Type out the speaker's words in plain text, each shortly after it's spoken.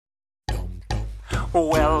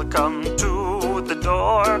Welcome to the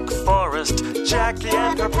Dork Forest. Jackie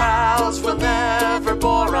and her pals will never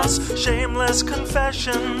bore us. Shameless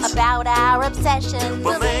confessions about our obsession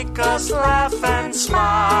will make us laugh and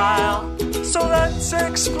smile. So let's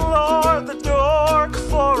explore the Dork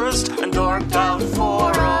Forest and dork out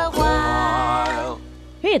for a while.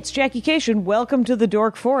 Hey, it's Jackie Cation. Welcome to the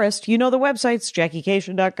Dork Forest. You know the websites,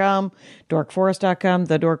 JackieCation.com, DorkForest.com,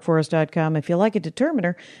 TheDorkForest.com. If you like a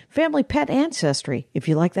determiner, Family Pet Ancestry. If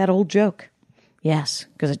you like that old joke. Yes,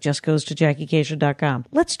 because it just goes to JackieCation.com.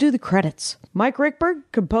 Let's do the credits. Mike Rickberg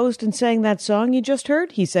composed and sang that song you just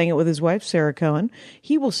heard. He sang it with his wife, Sarah Cohen.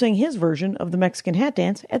 He will sing his version of the Mexican Hat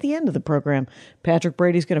Dance at the end of the program. Patrick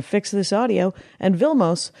Brady's going to fix this audio, and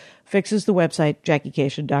Vilmos fixes the website,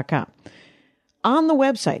 JackieCation.com. On the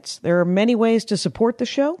websites, there are many ways to support the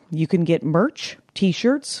show. You can get merch,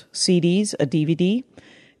 t-shirts, CDs, a DVD,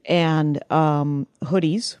 and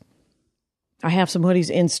hoodies. I have some hoodies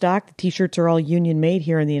in stock. The t-shirts are all union made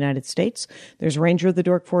here in the United States. There's Ranger of the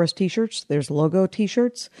Dork Forest t-shirts, there's logo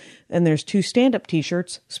t-shirts, and there's 2 stand-up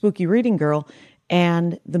t-shirts, Spooky Reading Girl,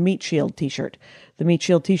 and the Meat Shield t-shirt. The Meat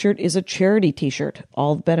Shield t-shirt is a charity t-shirt.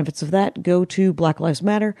 All the benefits of that go to Black Lives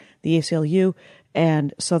Matter, the ACLU,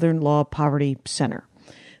 and Southern Law Poverty Center.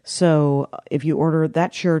 So if you order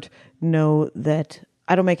that shirt, know that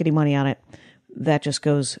I don't make any money on it. That just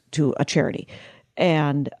goes to a charity.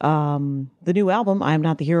 And the new album, I Am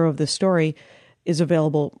Not the Hero of This Story, is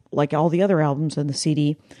available like all the other albums and the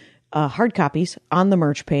CD, hard copies on the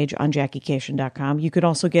merch page on JackieCation.com. You can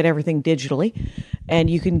also get everything digitally, and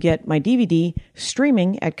you can get my DVD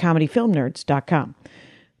streaming at ComedyFilmNerds.com.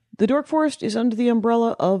 The Dork Forest is under the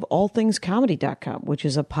umbrella of AllThingsComedy.com, which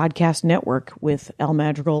is a podcast network with Al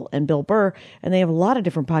Madrigal and Bill Burr, and they have a lot of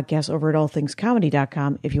different podcasts over at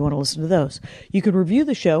AllThingsComedy.com if you want to listen to those. You can review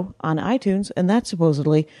the show on iTunes, and that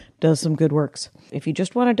supposedly does some good works. If you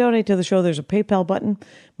just want to donate to the show, there's a PayPal button.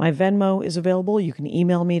 My Venmo is available. You can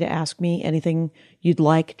email me to ask me anything you'd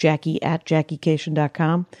like,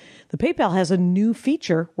 Jackie@JackieCation.com. The PayPal has a new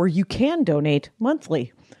feature where you can donate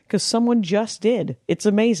monthly, because someone just did. It's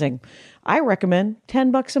amazing. I recommend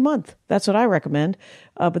 $10 a month. That's what I recommend.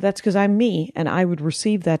 But that's because I'm me, and I would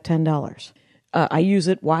receive that $10. I use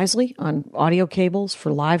it wisely on audio cables for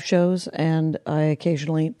live shows, and I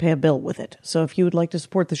occasionally pay a bill with it. So if you would like to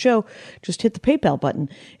support the show, just hit the PayPal button.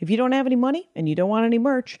 If you don't have any money and you don't want any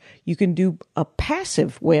merch, you can do a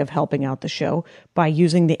passive way of helping out the show by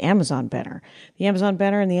using the Amazon banner. The Amazon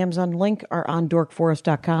banner and the Amazon link are on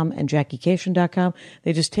DorkForest.com and JackieCation.com.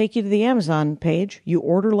 They just take you to the Amazon page. You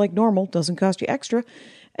order like normal, doesn't cost you extra,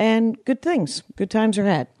 and good things. Good times are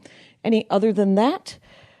had. Any other than that,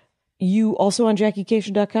 you also on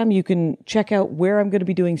JackieCation.com, you can check out where I'm going to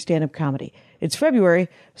be doing stand-up comedy. It's February,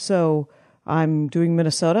 so I'm doing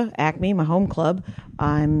Minnesota, Acme, my home club.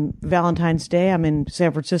 I'm Valentine's Day, I'm in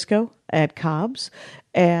San Francisco at Cobb's.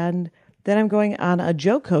 And then I'm going on a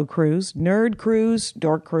JoCo cruise, nerd cruise,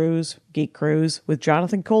 dork cruise, geek cruise with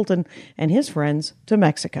Jonathan Colton and his friends to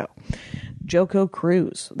Mexico. JoCo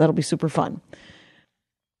cruise. That'll be super fun.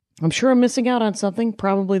 I'm sure I'm missing out on something,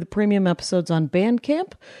 probably the premium episodes on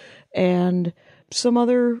Bandcamp and some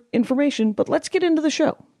other information, but let's get into the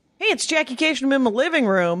show. Hey, it's Jackie Cation. I'm in my living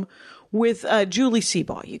room with Julie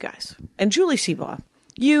Seabaugh, you guys. And Julie Seabaugh,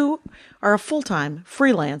 you are a full-time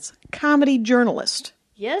freelance comedy journalist.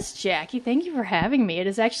 Yes, Jackie, thank you for having me. It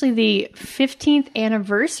is actually the 15th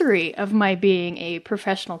anniversary of my being a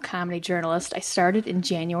professional comedy journalist. I started in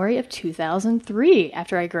January of 2003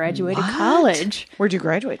 after I graduated college. Where'd you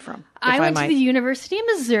graduate from? I went to the University of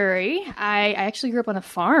Missouri. I actually grew up on a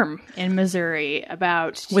farm in Missouri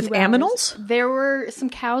about 2 With hours. aminals? There were some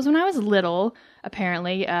cows when I was little,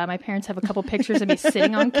 apparently. My parents have a couple pictures of me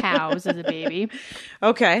sitting on cows as a baby.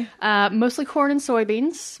 Okay. Mostly corn and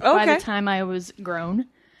soybeans by the time I was grown.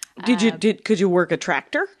 Could you work a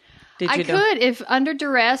tractor? I could. If under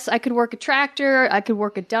duress, I could work a tractor. I could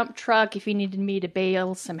work a dump truck if you needed me to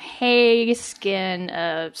bale some hay, skin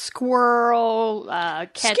a squirrel,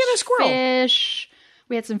 catch fish.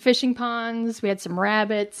 We had some fishing ponds. We had some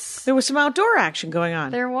rabbits. There was some outdoor action going on.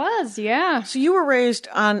 There was, yeah. So you were raised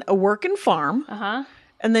on a working farm. Uh-huh.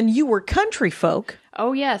 And then you were country folk.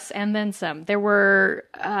 Oh, yes, and then some. There were,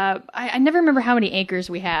 I never remember how many acres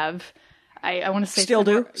we have. I want to say... Still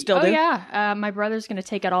do? Oh, yeah. My brother's going to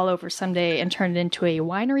take it all over someday and turn it into a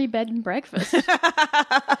winery bed and breakfast.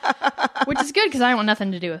 Which is good, because I don't want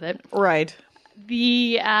nothing to do with it. Right.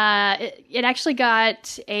 It actually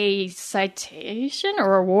got a citation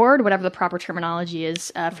or award, whatever the proper terminology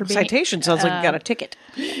is, for being... Citation sounds like you got a ticket.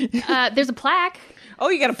 There's a plaque. Oh,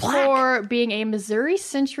 you got a plaque. For being a Missouri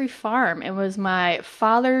Century Farm. It was my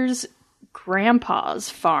father's grandpa's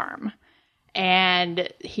farm. And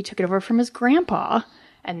he took it over from his grandpa.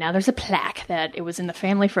 And now there's a plaque that it was in the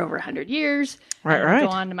family for over 100 years. Right. Go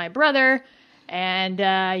on to my brother. And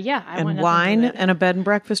and wine and a bed and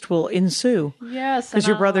breakfast will ensue. Yes. Because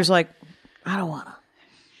your brother's like, I don't want to.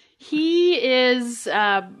 He is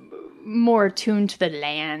more attuned to the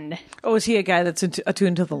land. Oh, is he a guy that's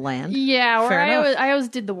attuned to the land? Yeah, Fair enough. I always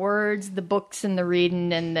did the words, the books, and the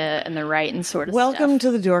reading and the writing sort of Welcome stuff.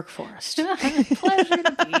 to the Dork Forest. Pleasure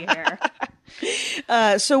to be here.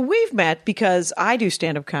 So we've met because I do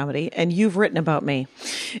stand-up comedy, and you've written about me.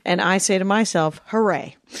 And I say to myself,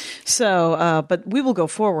 hooray. So, but we will go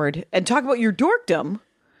forward and talk about your dorkdom.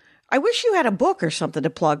 I wish you had a book or something to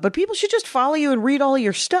plug, but people should just follow you and read all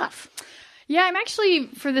your stuff. Yeah, I'm actually,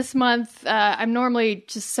 for this month, I'm normally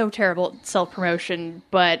just so terrible at self-promotion,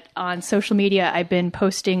 but on social media, I've been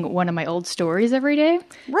posting one of my old stories every day.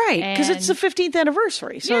 Right, because it's the 15th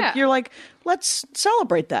anniversary. So you're like, let's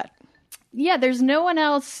celebrate that. Yeah, there's no one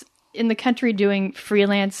else in the country doing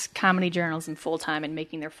freelance comedy journalism full-time and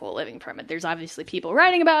making their full living from it. There's obviously people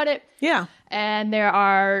writing about it. Yeah. And there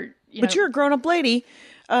are... But you're a grown-up lady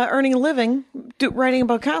earning a living writing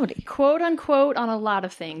about comedy. Quote unquote on a lot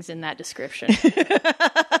of things in that description.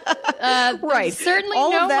 Right. Certainly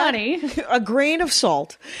all no of that, money. A grain of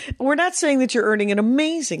salt. We're not saying that you're earning an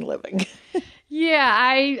amazing living.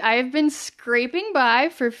 Yeah, I've been scraping by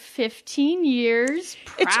for 15 years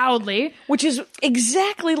proudly. Which is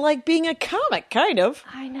exactly like being a comic, kind of.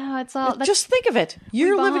 I know, it's all... Just think of it.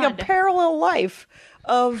 You're living a parallel life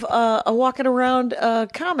of a walking around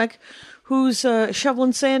comic who's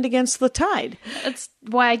shoveling sand against the tide. That's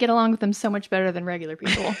why I get along with them so much better than regular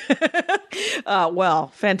people. Well,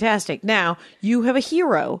 fantastic. Now, you have a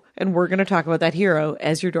hero, and we're going to talk about that hero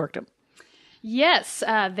as your dorkdom. Yes,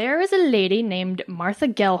 there is a lady named Martha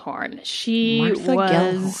Gellhorn. She was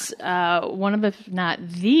one of, if not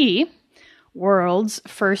the world's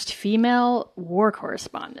first female war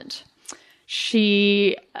correspondent.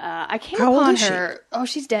 She, I came upon her. Oh,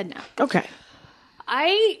 she's dead now. Okay.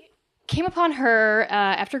 I came upon her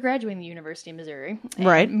after graduating the University of Missouri.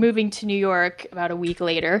 And moving to New York about a week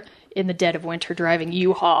later in the dead of winter, driving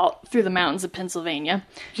U-Haul through the mountains of Pennsylvania.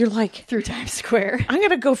 You're like... Through Times Square. I'm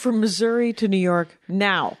going to go from Missouri to New York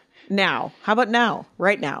now. Now. How about now?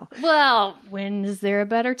 Right now. Well, when is there a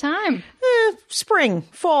better time? Spring,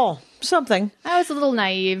 fall, something. I was a little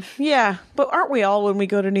naive. Yeah, but aren't we all when we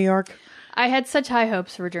go to New York? I had such high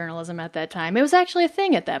hopes for journalism at that time. It was actually a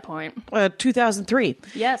thing at that point. 2003.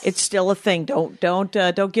 Yes, it's still a thing. Don't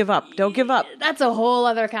give up. Don't give up. That's a whole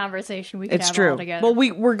other conversation we could have all together. Well,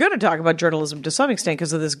 we're going to talk about journalism to some extent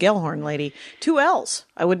because of this Gellhorn lady. 2 L's.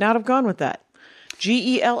 I would not have gone with that.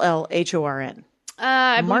 Gellhorn.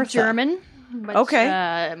 I believe German. Much,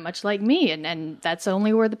 okay. Much like me, and that's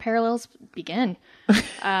only where the parallels begin.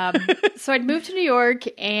 So I'd moved to New York,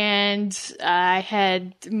 and I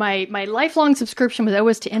had my lifelong subscription was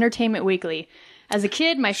always to Entertainment Weekly. As a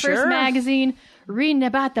kid, my first magazine, reading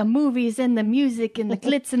about the movies and the music and the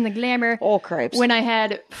glitz and the glamour. All cripes. When I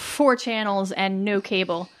had 4 channels and no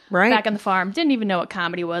cable back on the farm. Didn't even know what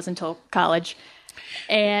comedy was until college.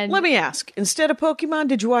 And let me ask, instead of Pokemon,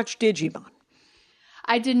 did you watch Digimon?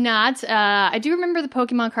 I did not. I do remember the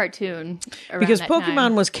Pokemon cartoon. Because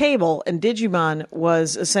Pokemon was cable and Digimon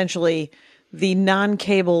was essentially the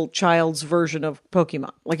non-cable child's version of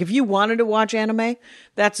Pokemon. Like if you wanted to watch anime,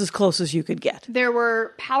 that's as close as you could get. There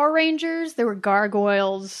were Power Rangers, there were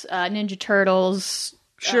Gargoyles, Ninja Turtles.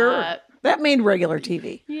 Sure. That made regular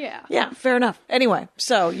TV. Yeah. Yeah, fair enough. Anyway,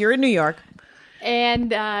 so you're in New York.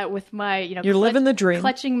 And with my, you're living the dream.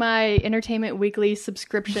 Clutching my Entertainment Weekly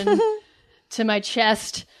subscription to my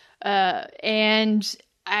chest, and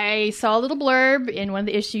I saw a little blurb in one of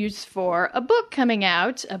the issues for a book coming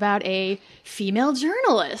out about a female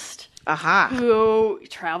journalist who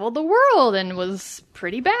traveled the world and was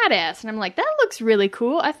pretty badass. And I'm like, that looks really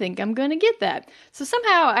cool. I think I'm going to get that. So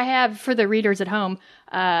somehow I have, for the readers at home,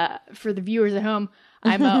 for the viewers at home,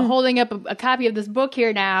 I'm holding up a copy of this book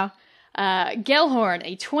here now, Gellhorn,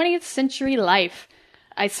 A 20th Century Life.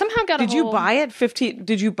 I somehow got Did you buy it?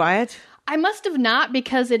 Did you buy it? I must have not,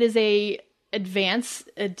 because it is a advance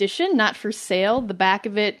edition, not for sale. The back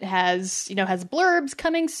of it has blurbs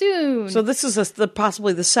coming soon. So this is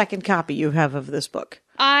possibly the second copy you have of this book.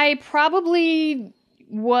 I probably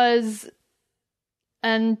was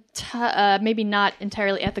maybe not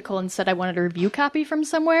entirely ethical and said I wanted a review copy from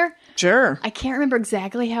somewhere. Sure. I can't remember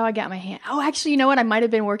exactly how I got my hand. Oh, actually, you know what? I might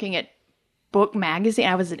have been working at Book Magazine.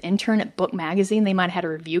 I was an intern at Book Magazine. They might have had a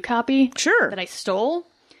review copy. Sure. That I stole.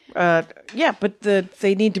 Yeah, but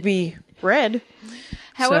they need to be read.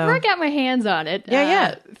 However, I got my hands on it.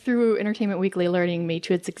 Yeah. Through Entertainment Weekly alerting me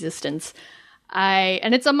to its existence.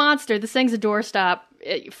 And it's a monster. This thing's a doorstop.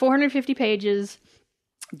 450 pages.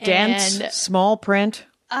 Dense, and, small print.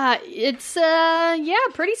 It's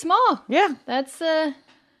pretty small. Yeah. That's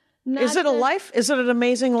Is it a life? Is it an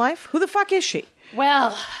amazing life? Who the fuck is she?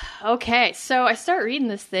 Well, okay. So I start reading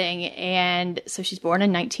this thing, and so she's born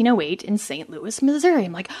in 1908 in St. Louis, Missouri.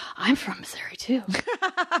 I'm like, I'm from Missouri too.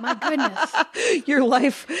 My goodness. Your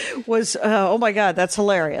life was, oh my God, that's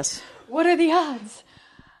hilarious. What are the odds?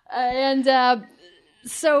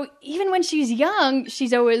 So even when she's young,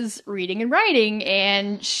 she's always reading and writing,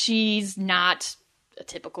 and she's not a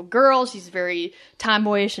typical girl. She's very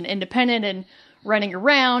tomboyish and independent and running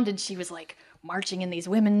around, and she was like marching in these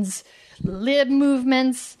women's lib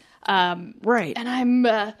movements. Right. And I'm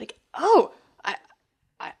like, oh,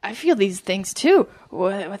 I feel these things too.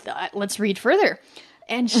 Let's read further.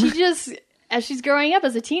 And she just, as she's growing up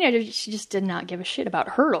as a teenager, she just did not give a shit about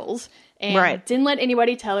hurdles. And didn't let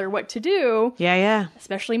anybody tell her what to do. Yeah.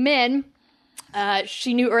 Especially men.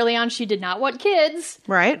 She knew early on she did not want kids.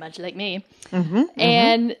 Right. Much like me.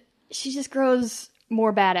 And she just grows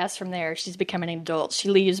more badass from there. She's becoming an adult. She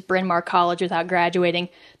leaves Bryn Mawr College without graduating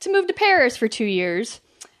to move to Paris for 2 years.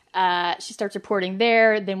 She starts reporting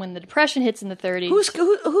there. Then when the Depression hits in the 30s...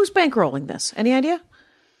 Who's bankrolling this? Any idea?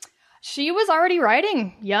 She was already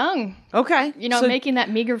writing young. Okay. So, making that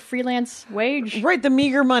meager freelance wage. Right, the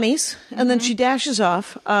meager monies. And then she dashes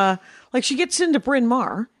off. She gets into Bryn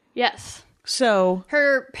Mawr. Yes. So...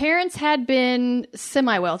 Her parents had been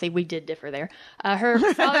semi-wealthy. We did differ there. Her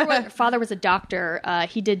father was a doctor.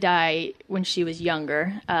 He did die when she was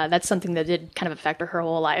younger. That's something that did kind of affect her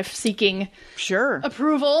whole life, seeking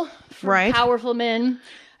approval from powerful men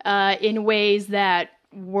in ways that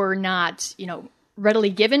were not, readily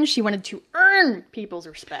given. She wanted to earn people's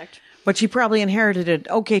respect. But she probably inherited an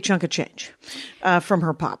okay chunk of change from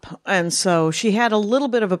her pop. And so she had a little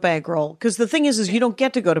bit of a bankroll. Because the thing is you don't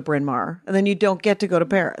get to go to Bryn Mawr, and then you don't get to go to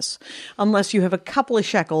Paris unless you have a couple of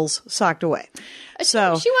shekels socked away.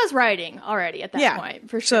 So she was writing already at that point,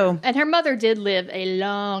 for sure. And her mother did live a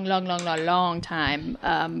long time.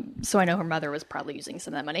 So I know her mother was probably using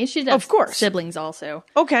some of that money. She does siblings also.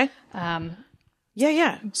 Okay.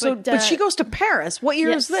 Yeah. So, but she goes to Paris. What year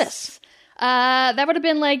is this? That would have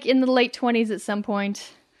been like in the late 20s at some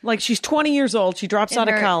point. Like she's 20 years old. She drops out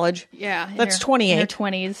of college. Yeah. That's 28. In her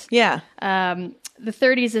 20s. Yeah. The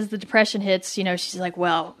 30s, as the Depression hits, she's like,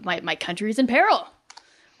 well, my country's in peril.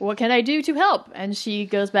 What can I do to help? And she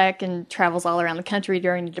goes back and travels all around the country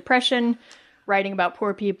during the Depression, writing about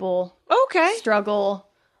poor people. Okay. Struggle,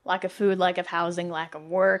 lack of food, lack of housing, lack of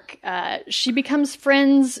work. She becomes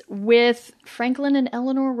friends with Franklin and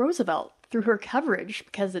Eleanor Roosevelt through her coverage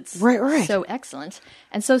because it's so excellent.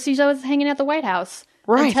 And so she's always hanging at the White House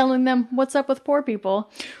and telling them what's up with poor people.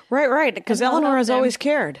 Right. Because Eleanor has always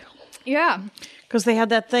cared. Yeah. Because they had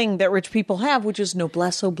that thing that rich people have, which is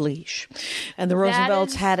noblesse oblige. And the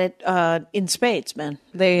Roosevelts had it in spades, man.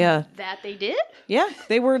 That they did? Yeah.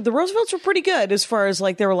 The Roosevelts were pretty good as far as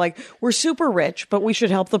they were like, we're super rich, but we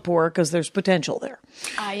should help the poor because there's potential there.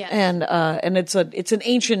 Yes. And it's an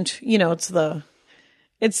ancient, we're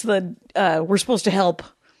supposed to help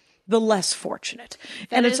the less fortunate.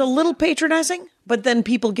 And it's a little patronizing, but then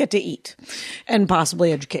people get to eat and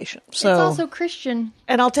possibly education. So it's also Christian.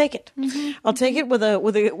 And I'll take it. Mm-hmm. I'll take it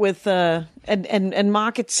and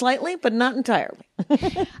mock it slightly, but not entirely.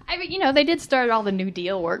 I mean, they did start all the New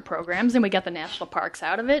Deal work programs and we got the national parks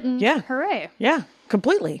out of it and hooray. Yeah,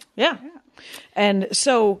 completely. Yeah. And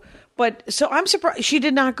so I'm surprised she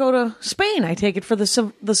did not go to Spain, I take it, for the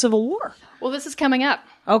Civil War. Well, this is coming up.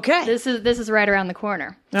 Okay. This is right around the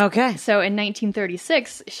corner. Okay. So in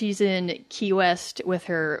 1936, she's in Key West with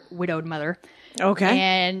her widowed mother. Okay.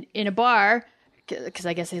 And in a bar, because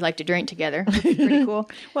I guess they like to drink together. Pretty cool.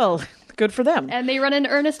 Well, good for them. And they run into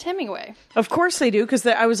Ernest Hemingway. Of course they do, because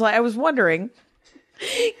I was wondering,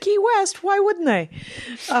 Key West, why wouldn't they?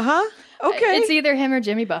 Uh-huh. Okay. It's either him or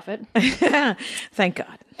Jimmy Buffett. Thank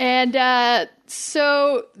God. And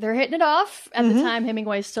so they're hitting it off. At the time,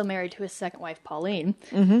 Hemingway's still married to his second wife, Pauline.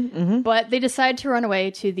 But they decide to run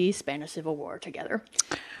away to the Spanish Civil War together.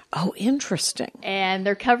 Oh, interesting. And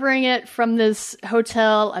they're covering it from this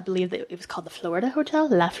hotel. I believe that it was called the Florida Hotel,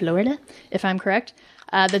 La Florida, if I'm correct.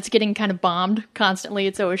 That's getting kind of bombed constantly.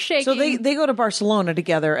 It's always shaking. So they go to Barcelona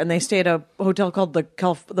together and they stay at a hotel called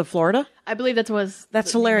the Florida? I believe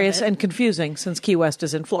That's hilarious and confusing since Key West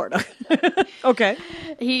is in Florida. Okay.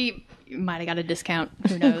 He might have got a discount.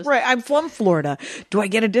 Who knows? Right. I'm from Florida. Do I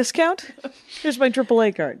get a discount? Here's my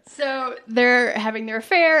AAA card. So they're having their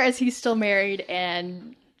affair as he's still married,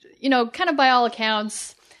 and kind of by all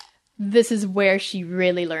accounts, this is where she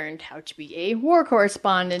really learned how to be a war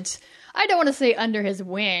correspondent. I don't want to say under his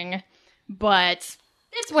wing, but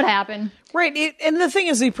it's what happened. Right. And the thing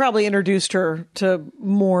is, he probably introduced her to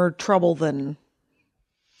more trouble than,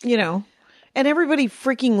 and everybody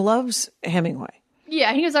freaking loves Hemingway.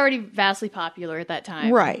 Yeah, he was already vastly popular at that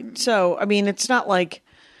time. Right. So, I mean, it's not like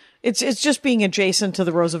it's just being adjacent to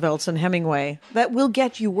the Roosevelts and Hemingway that will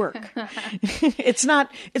get you work. It's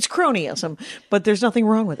cronyism, but there's nothing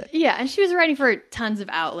wrong with it. Yeah, and she was writing for tons of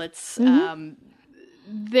outlets.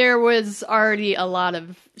 There was already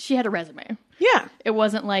she had a resume. Yeah. It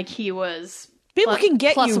wasn't like he was people can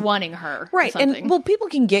get plus you wanting her. Right. And people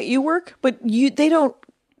can get you work, but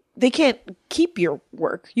they can't keep your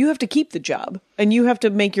work. You have to keep the job, and you have to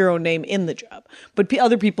make your own name in the job. But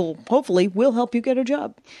other people, hopefully, will help you get a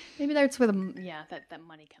job. Maybe that's where that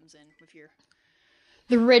money comes in with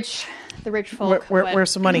the rich folk. Where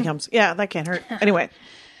some money comes. Yeah, that can't hurt. Anyway.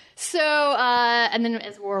 So, and then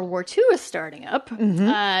as World War II is starting up,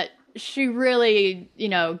 she really,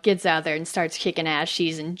 gets out there and starts kicking ass.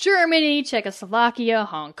 She's in Germany, Czechoslovakia,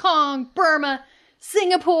 Hong Kong, Burma,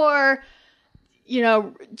 Singapore.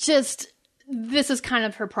 This is kind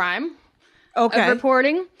of her prime of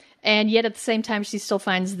reporting. And yet at the same time, she still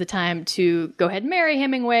finds the time to go ahead and marry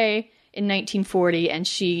Hemingway in 1940. And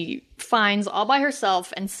she finds all by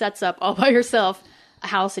herself and sets up all by herself a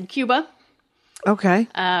house in Cuba. Okay.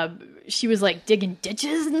 She was like digging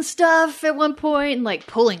ditches and stuff at one point and like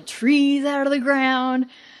pulling trees out of the ground.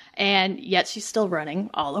 And yet she's still running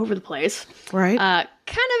all over the place. Right.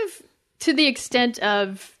 Kind of to the extent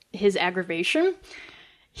of his aggravation.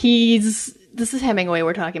 This is Hemingway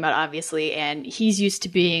we're talking about, obviously, and he's used to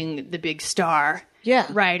being the big star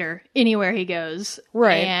writer anywhere he goes.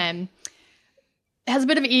 Right. And has a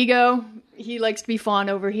bit of ego. He likes to be fawned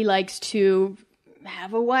over. He likes to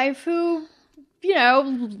have a wife who,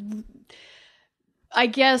 I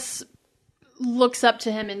guess looks up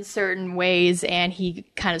to him in certain ways, and he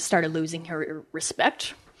kind of started losing her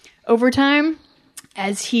respect over time.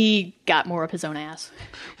 As he got more up his own ass.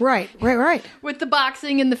 Right. With the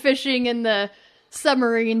boxing and the fishing and the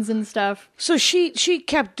submarines and stuff. So she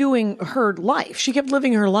kept doing her life. She kept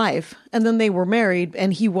living her life. And then they were married,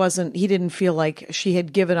 and he didn't feel like she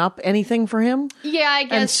had given up anything for him. Yeah, I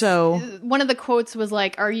guess. And so one of the quotes was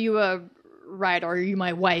like, "Are you a ride or are you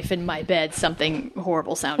my wife in my bed?" Something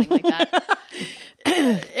horrible sounding like that.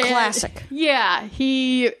 Classic. Yeah,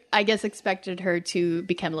 he, I guess, expected her to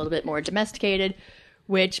become a little bit more domesticated.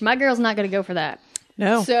 Which my girl's not going to go for that.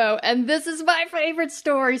 No. So, and this is my favorite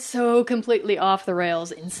story. So completely off the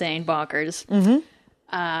rails, insane, bonkers.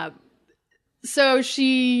 So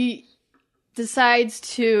she decides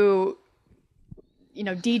to,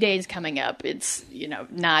 D-Day's coming up. It's,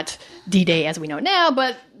 not D-Day as we know now,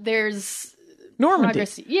 but there's Normandy.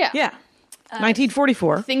 Progress. Yeah.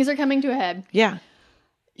 1944. Things are coming to a head. Yeah.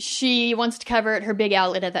 She wants to cover it. Her big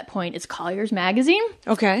outlet at that point is Collier's Magazine.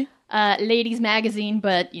 Okay. Ladies magazine,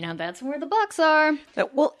 but that's where the bucks are.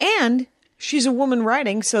 Well, and she's a woman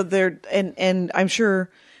writing, so and I'm sure.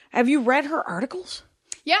 Have you read her articles?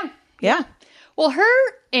 Yeah. Well,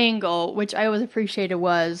 her angle, which I always appreciated,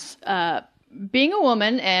 was being a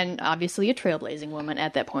woman and obviously a trailblazing woman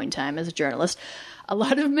at that point in time as a journalist. A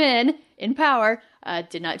lot of men in power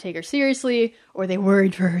did not take her seriously, or they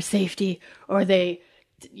worried for her safety, or they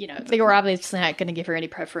were obviously not going to give her any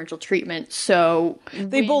preferential treatment. So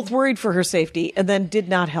they both worried for her safety and then did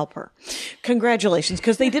not help her. Congratulations,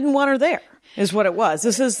 because they didn't want her there. Is what it was.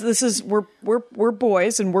 This is we're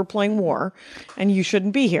boys and we're playing war, and you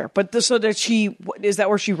shouldn't be here. But is that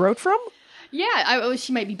where she wrote from? Yeah,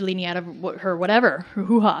 she might be bleeding out of her whatever. Her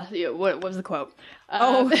hoo-ha. What was the quote?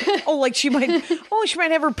 Like she might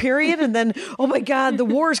have her period, and then, oh my God, the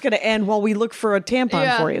war is going to end while we look for a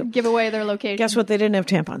tampon for you. Give away their location. Guess what? They didn't have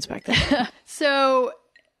tampons back then. So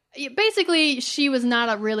basically, she was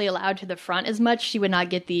not really allowed to the front as much. She would not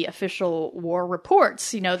get the official war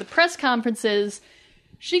reports. The press conferences,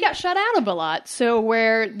 she got shut out of a lot. So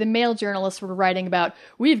where the male journalists were writing about,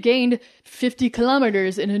 we've gained 50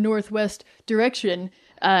 kilometers in a northwest direction,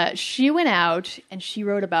 she went out and she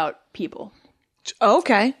wrote about people.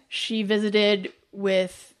 Okay. She visited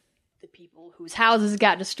with the people whose houses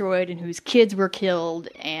got destroyed and whose kids were killed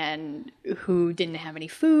and who didn't have any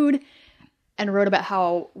food, and wrote about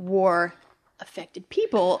how war affected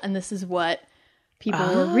people. And this is what people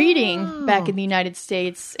were reading back in the United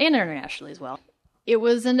States and internationally as well. It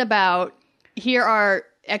wasn't about, here are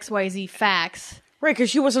XYZ facts. Right, because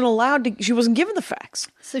she wasn't given the facts.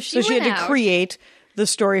 So she had to create the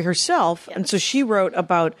story herself. Yes. And so she wrote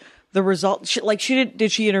about the result?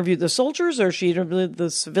 Did she interview the soldiers, or she interviewed the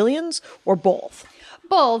civilians, or both?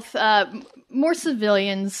 Both. More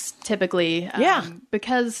civilians, typically.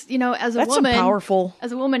 Because, as a That's woman... some powerful...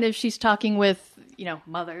 As a woman, if she's talking with,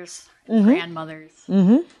 mothers, grandmothers,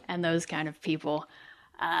 and those kind of people,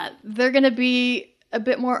 they're going to be a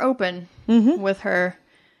bit more open with her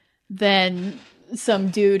than some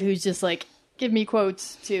dude who's just like, give me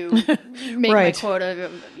quotes to make my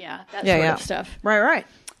quota. That sort of stuff. Right.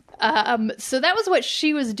 So that was what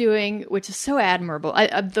she was doing, which is so admirable.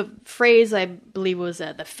 The phrase, I believe, was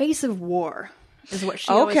the face of war is what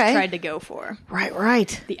she always tried to go for.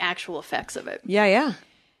 Right. The actual effects of it. Yeah.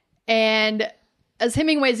 And as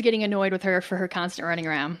Hemingway's getting annoyed with her for her constant running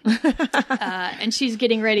around, and she's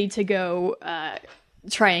getting ready to go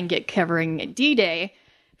try and get covering D-Day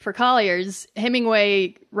for Collier's,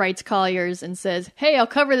 Hemingway writes Collier's and says, hey, I'll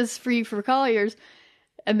cover this for you for Collier's.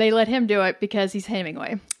 And they let him do it because he's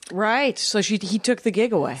Hemingway. Right. So he took the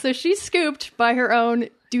gig away. So she's scooped by her own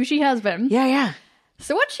douchey husband. Yeah.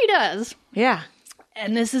 So what she does... Yeah.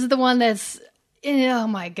 And this is the one that's... Oh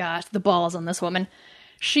my gosh, the balls on this woman.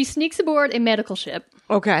 She sneaks aboard a medical ship.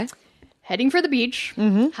 Okay. Heading for the beach.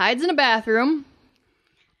 Hides in a bathroom.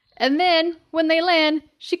 And then, when they land,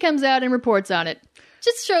 she comes out and reports on it.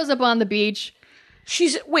 Just shows up on the beach.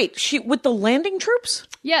 She with the landing troops?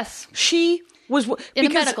 Yes. She was... In a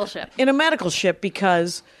medical ship. In a medical ship,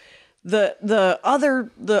 because the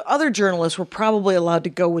other journalists were probably allowed to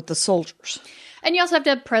go with the soldiers. And you also have to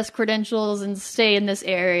have press credentials and stay in this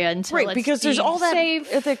area until it's because there's all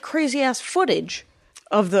that crazy ass footage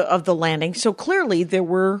of the landing. So clearly there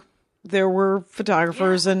were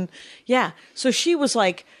photographers and so she was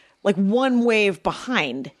like one wave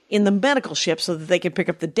behind in the medical ship so that they could pick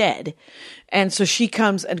up the dead. And so she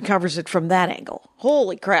comes and covers it from that angle.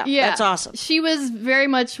 Holy crap. Yeah. That's awesome. She was very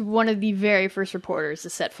much one of the very first reporters to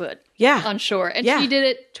set foot on shore. And she did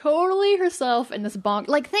it totally herself in this bonk.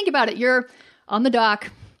 Like, think about it. You're on the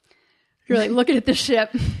dock. You're like looking at the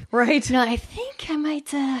ship. Right. You're like, I think I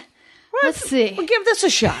might, let's see. We'll give this a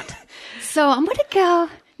shot. So I'm going to go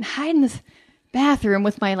and hide in this bathroom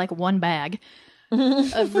with my one bag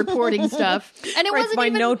of reporting stuff. And it wasn't my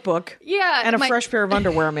even... notebook. Yeah. And a fresh pair of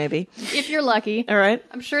underwear, maybe. If you're lucky. All right.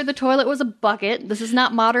 I'm sure the toilet was a bucket. This is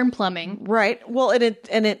not modern plumbing. Right. Well,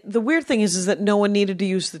 the weird thing is that no one needed to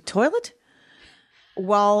use the toilet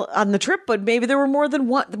while on the trip, but maybe there were more than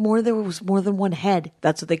one. There was more than one head.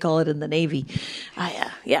 That's what they call it in the Navy.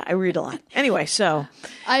 I read a lot. Anyway, so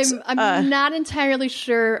I'm not entirely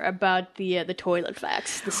sure about the toilet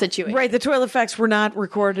facts, the situation. Right, the toilet facts were not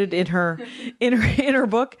recorded in her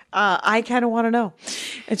book. I kind of want to know.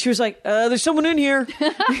 And she was like, "There's someone in here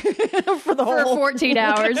for 14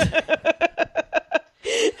 hours."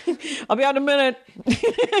 I'll be out in a minute.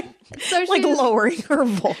 So like lowering her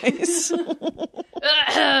voice.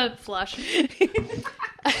 Flush.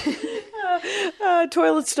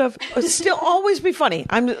 Toilet stuff still always be funny.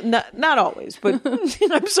 I'm not always, but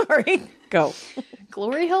I'm sorry. Go.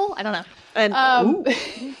 Glory hole? I don't know. And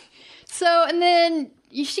so, and then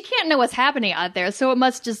she can't know what's happening out there, so it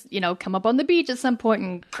must just, come up on the beach at some point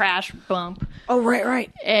and crash, bump. Oh,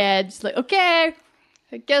 right. And she's like, okay,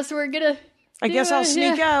 I guess we're gonna... I guess I'll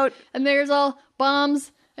sneak out. And there's all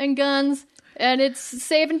bombs and guns, and it's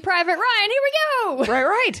Saving Private Ryan. Here we go.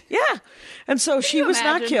 Right. Yeah. And so she was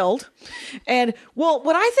not killed. And, well,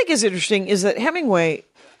 what I think is interesting is that Hemingway,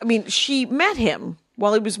 she met him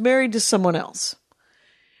while he was married to someone else.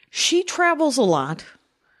 She travels a lot,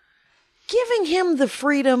 giving him the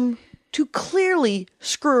freedom to clearly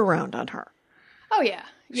screw around on her. Oh, yeah.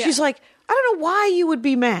 She's like, I don't know why you would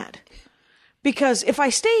be mad. Because if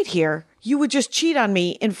I stayed here, you would just cheat on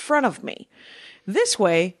me in front of me. This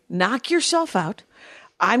way, knock yourself out.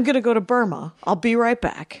 I'm going to go to Burma. I'll be right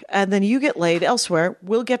back. And then you get laid elsewhere.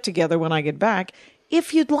 We'll get together when I get back,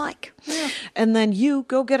 if you'd like. Yeah. And then you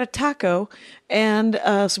go get a taco and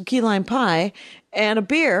some key lime pie and a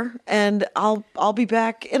beer, and I'll be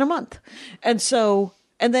back in a month. And so,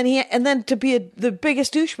 and then to be the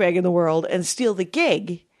biggest douchebag in the world and steal the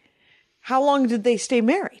gig, how long did they stay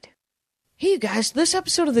married? Hey, you guys, this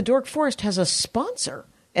episode of The Dork Forest has a sponsor,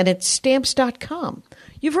 and it's Stamps.com.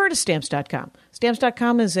 You've heard of Stamps.com.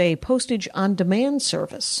 Stamps.com is a postage-on-demand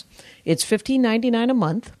service. It's $15.99 a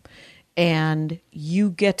month, and you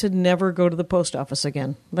get to never go to the post office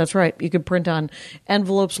again. That's right. You can print on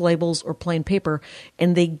envelopes, labels, or plain paper,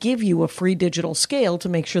 and they give you a free digital scale to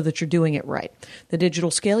make sure that you're doing it right. The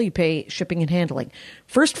digital scale, you pay shipping and handling.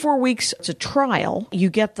 First 4 weeks, it's a trial. You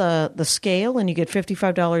get the scale, and you get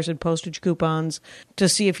 $55 in postage coupons to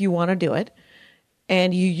see if you want to do it.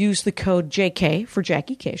 and you use the code JK for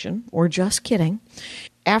Jackie-cation, or just kidding.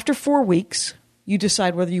 After 4 weeks, you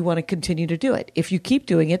decide whether you want to continue to do it. If you keep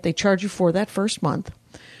doing it, they charge you for that first month.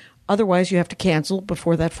 Otherwise, you have to cancel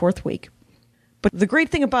before that 4th week. But the great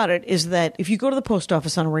thing about it is that if you go to the post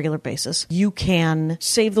office on a regular basis, you can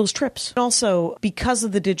save those trips. Also, because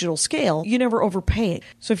of the digital scale, you never overpay.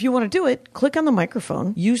 So if you want to do it, click on the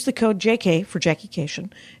microphone, use the code JK for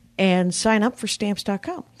Jackie-cation, and sign up for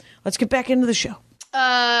Stamps.com. Let's get back into the show.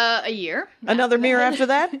 A year. Another year after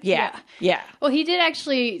that? Yeah. Well, he did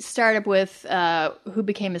actually start up with who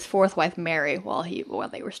became his 4th wife, Mary, while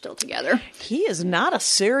they were still together. He is not a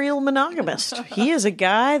serial monogamist. He is a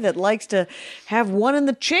guy that likes to have one in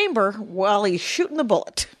the chamber while he's shooting the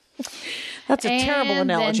bullet. That's a terrible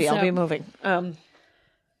analogy. I'll be moving.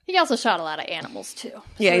 He also shot a lot of animals too.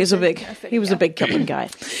 Yeah, he was a big killing guy.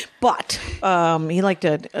 But he liked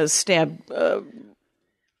to stab.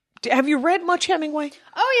 Have you read much Hemingway?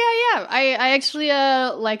 Oh yeah. I actually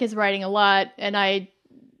like his writing a lot, and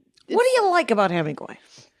what do you like about Hemingway?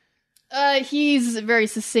 He's very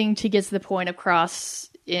succinct. He gets the point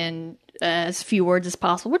across in as few words as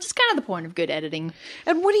possible, which is kind of the point of good editing.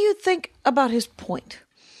 And what do you think about his point?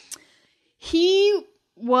 He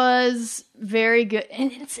was very good,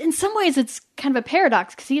 and in some ways it's kind of a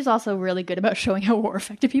paradox because he's also really good about showing how war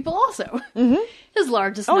affected people also. Mm-hmm. His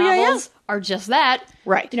largest novels are just that.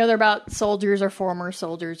 Right. You know, they're about soldiers or former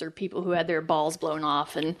soldiers or people who had their balls blown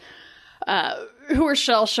off and who were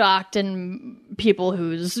shell-shocked, and people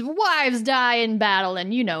whose wives die in battle,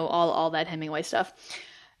 and you know, all that Hemingway stuff.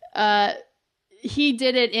 He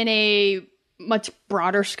did it in a much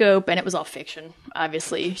broader scope, and it was all fiction,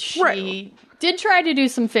 obviously. She did try to do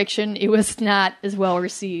some fiction. It was not as well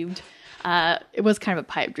received. It was kind of a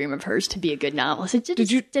pipe dream of hers to be a good novelist. It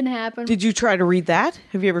didn't happen. Did you try to read that?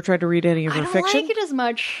 Have you ever tried to read any of her fiction? I don't like it as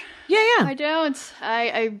much. Yeah. I don't.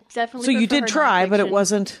 I definitely. So you did try, but it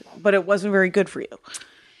wasn't very good for you.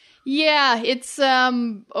 Yeah, it's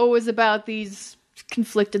always about these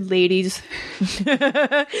conflicted ladies.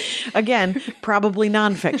 Again, probably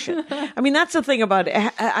nonfiction. I mean, that's the thing about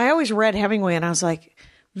it. I always read Hemingway and I was like,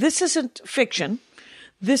 this isn't fiction.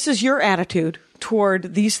 This is your attitude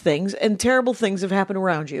toward these things, and terrible things have happened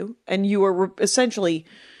around you, and you are essentially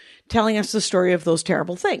telling us the story of those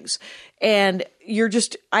terrible things. And you're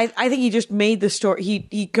just, I think he just made the story,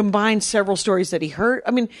 he combined several stories that he heard.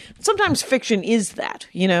 I mean, sometimes fiction is that,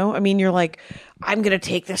 you know? I mean, you're like, I'm going to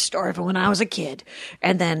take this story from when I was a kid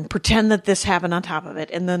and then pretend that this happened on top of it,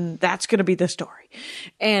 and then that's going to be the story.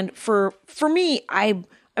 And for me, I'm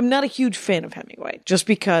not a huge fan of Hemingway, just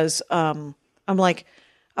because I'm like,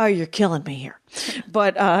 oh, you're killing me here.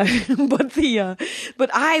 But I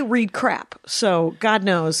read crap. So God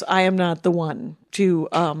knows I am not the one to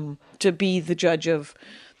be the judge of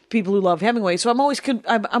people who love Hemingway. So I'm always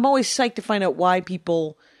psyched to find out why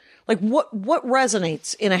people like what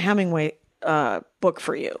resonates in a Hemingway book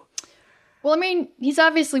for you. Well, I mean, he's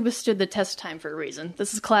obviously withstood the test of time for a reason.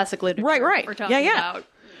 This is classic literature. Right. We're talking about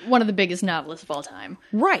one of the biggest novelists of all time.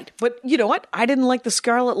 Right. But you know what? I didn't like The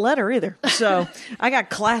Scarlet Letter either. So I got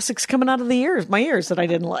classics coming out of my ears that I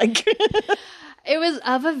didn't like. It was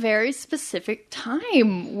of a very specific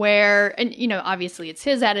time where, and you know, obviously it's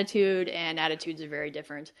his attitude, and attitudes are very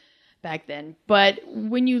different back then. But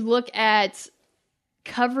when you look at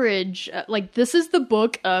coverage, like this is the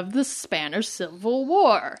book of the Spanish Civil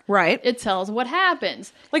War. Right. It tells what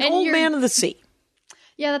happens. Like Old Man of the Sea.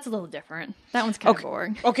 Yeah, that's a little different. That one's kind of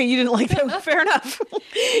boring. Okay, you didn't like that. Fair enough.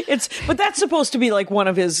 But that's supposed to be like one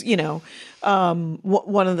of his, you know,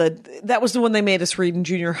 that was the one they made us read in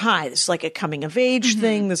junior high. This is like a coming of age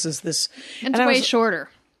thing. This is this. And it's way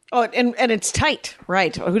shorter. Oh, and it's tight,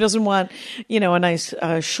 right? Who doesn't want, you know, a nice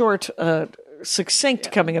short,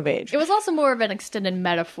 succinct coming of age? It was also more of an extended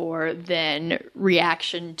metaphor than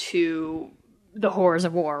reaction to the horrors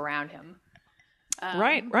of war around him.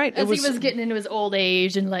 Right. As he was getting into his old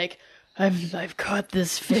age and like, I've caught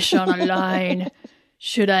this fish on a line.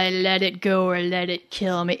 Should I let it go or let it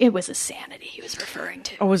kill me? It was a sanity he was referring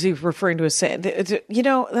to. Oh, was he referring to a sanity? You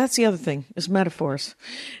know, that's the other thing, is metaphors.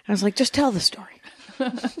 I was like, just tell the story.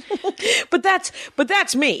 But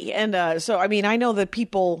that's me. And so, I mean, I know that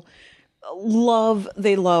people love.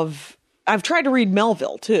 I've tried to read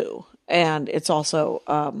Melville too. And it's also,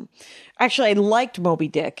 actually, I liked Moby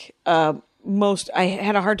Dick. I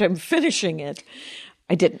had a hard time finishing it.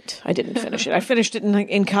 I didn't finish it. I finished it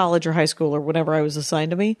in college or high school or whatever I was assigned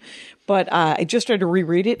to me. But I just tried to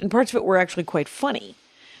reread it, and parts of it were actually quite funny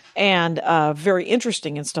and very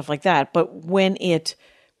interesting and stuff like that. But when it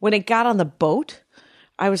got on the boat,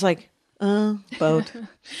 I was like, boat. And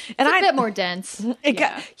It's a bit more dense.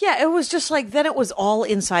 It was just like, then it was all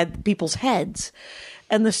inside people's heads.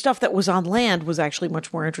 And the stuff that was on land was actually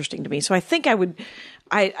much more interesting to me. So I think I'm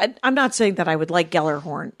not saying that I would like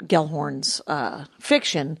Gellhorn's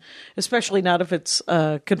fiction, especially not if it's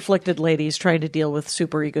conflicted ladies trying to deal with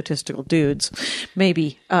super egotistical dudes,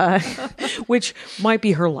 maybe, which might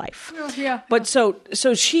be her life. Yeah. But so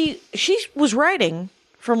she was writing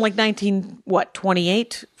from like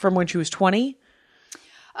 28, from when she was 20.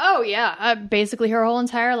 Oh, yeah. Basically her whole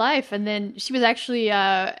entire life. And then she was actually,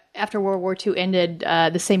 after World War II ended,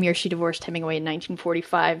 the same year she divorced Hemingway in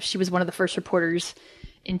 1945, she was one of the first reporters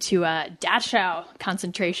into Dachau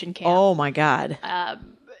concentration camp. Oh, my God.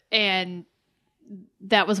 And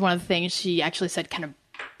that was one of the things she actually said kind of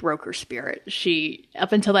broke her spirit. She,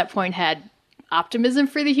 up until that point, had optimism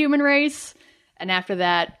for the human race. And after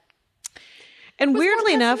that... And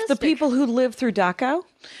weirdly enough, the people who lived through Dachau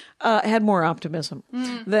had more optimism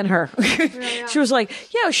than her. Yeah. She was like,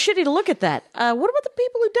 yeah, it was shitty to look at that. What about the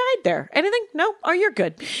people who died there? Anything? No? Oh, you're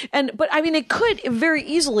good. But I mean, it could very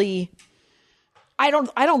easily... I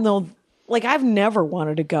don't know. Like, I've never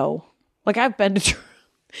wanted to go. Like, I've been to...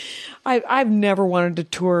 I've never wanted to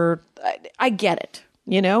tour. I get it,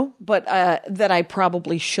 but that I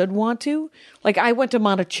probably should want to. Like, I went to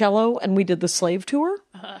Monticello and we did the slave tour.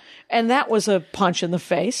 And that was a punch in the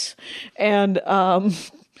face. And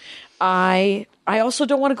I also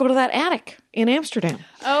don't want to go to that attic in Amsterdam.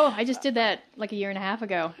 Oh, I just did that like a year and a half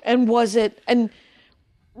ago. And was it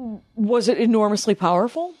enormously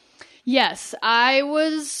powerful? Yes,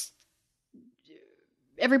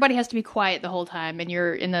 everybody has to be quiet the whole time, and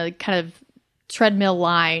you're in the kind of treadmill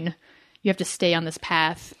line. You have to stay on this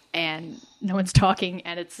path, and no one's talking,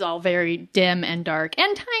 and it's all very dim and dark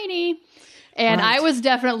and tiny. And right. I was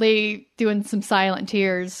definitely doing some silent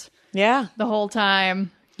tears. Yeah. The whole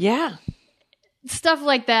time. Yeah. Stuff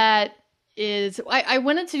like that is... I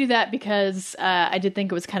wanted to do that because I did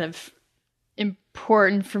think it was kind of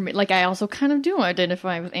important for me. Like, I also kind of do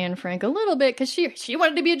identify with Anne Frank a little bit because she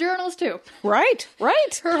wanted to be a journalist too. Right.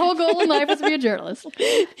 Her whole goal in life was to be a journalist.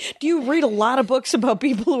 Do you read a lot of books about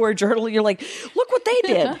people who are journalists? You're like, look what they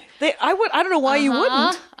did. I don't know why you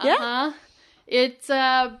wouldn't. Yeah.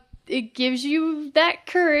 It gives you that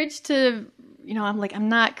courage to, I'm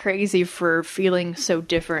not crazy for feeling so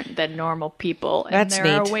different than normal people. And That's there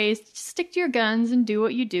neat. are ways to stick to your guns and do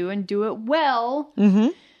what you do and do it well. Mm-hmm.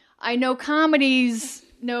 I know comedy's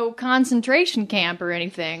no concentration camp or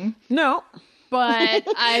anything. No. But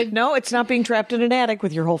No, it's not being trapped in an attic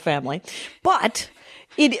with your whole family. But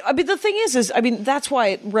the thing is that's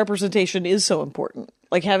why representation is so important.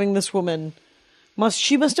 Like, having this woman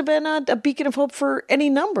she must have been a beacon of hope for any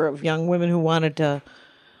number of young women who wanted to.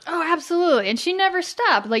 Oh, absolutely. And she never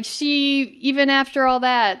stopped. Like, she, even after all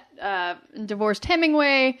that, divorced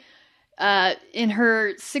Hemingway, in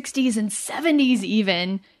her 60s and 70s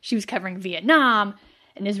even, she was covering Vietnam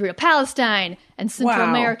and Israel-Palestine and Central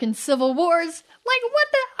American civil wars. Like, what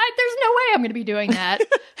the... there's no way I'm going to be doing that.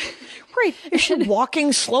 Right. Is she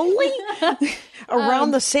walking slowly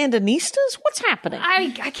around the Sandinistas? What's happening? I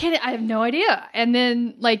can't... I have no idea. And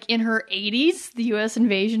then, like, in her 80s, the U.S.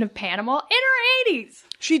 invasion of Panama. In her 80s!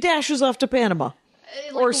 She dashes off to Panama.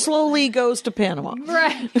 Or slowly goes to Panama.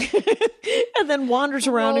 Right. And then wanders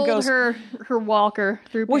around and goes... her walker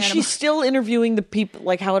through Panama. Was she still interviewing the people,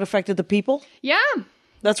 like how it affected the people? Yeah.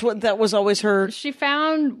 That was always her... She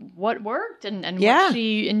found what worked and what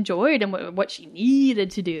she enjoyed and what she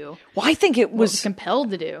needed to do. Well, I think it was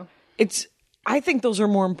compelled to do. I think those are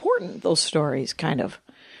more important, those stories, kind of.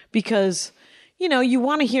 Because, you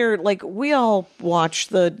want to hear, like, we all watch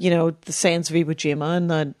the Sans Iwo Jima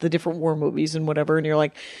and the different war movies and whatever, and you're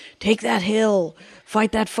like, take that hill,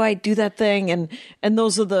 fight that fight, do that thing, and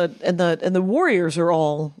those are the warriors are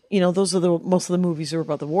all, those are most of the movies are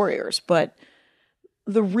about the warriors, but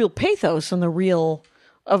the real pathos and the real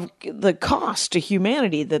of the cost to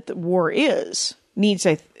humanity that the war needs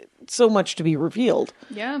so much to be revealed.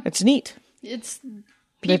 Yeah. It's neat.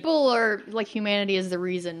 People are like, humanity is the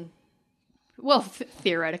reason. Well,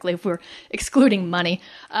 theoretically, if we're excluding money,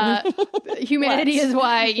 humanity is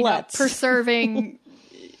why, preserving,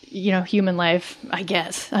 human life, I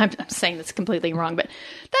guess. I'm saying that's completely wrong, but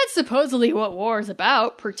that's supposedly what war is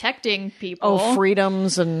about, protecting people. Oh,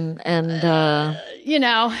 freedoms and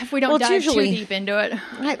if we don't dive too deep into it.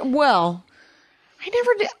 I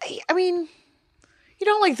never did. I mean,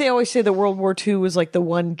 like they always say that World War II was like the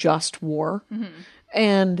one just war. Mm-hmm.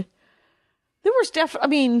 And there was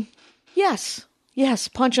definitely, yes,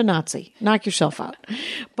 punch a Nazi, knock yourself out.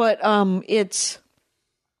 But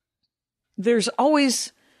there's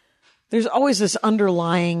always there's always this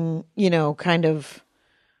underlying, kind of,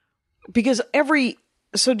 because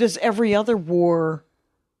does every other war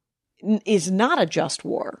is not a just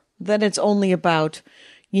war. Then it's only about,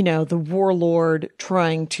 the warlord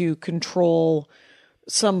trying to control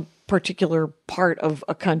some particular part of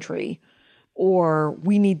a country, or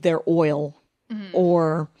we need their oil,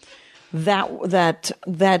 or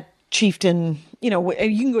that chieftain, you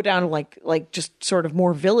can go down to like just sort of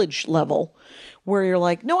more village level where you're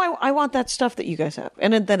like, no, I want that stuff that you guys have.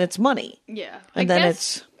 And then it's money. Yeah. And then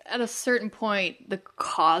it's at a certain point, the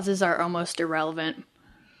causes are almost irrelevant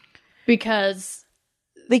because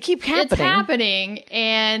they keep happening. It's happening,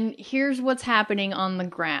 and here's what's happening on the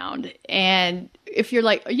ground. And if you're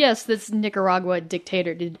like, yes, this Nicaragua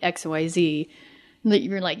dictator did X, Y, Z,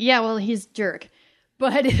 you're like, yeah, well, he's a jerk.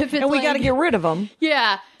 But if it's and we got to get rid of him.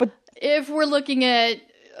 Yeah. But if we're looking at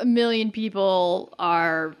 1 million people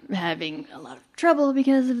are having a lot of trouble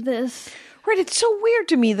because of this. Right. It's so weird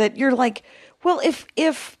to me that you're like, well,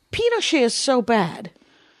 if Pinochet is so bad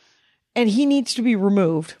and he needs to be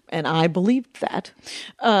removed, and I believed that,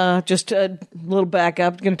 just a little back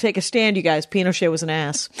up, going to take a stand, you guys. Pinochet was an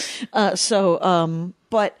ass.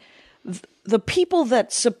 But the people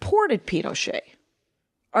that supported Pinochet,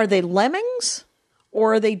 are they lemmings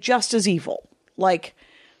or are they just as evil? Like,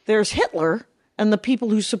 there's Hitler, and the people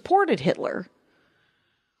who supported Hitler,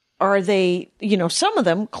 are they, some of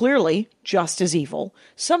them clearly just as evil,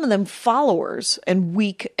 some of them followers and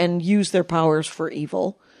weak and use their powers for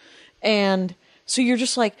evil. And so you're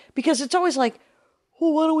just like, because it's always like,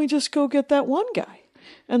 well, why don't we just go get that one guy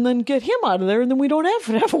and then get him out of there, and then we don't have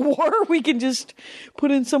to have a war. We can just put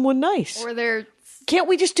in someone nice. Or can't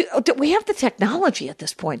we just we have the technology at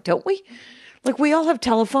this point, don't we? Like, we all have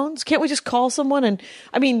telephones. Can't we just call someone? And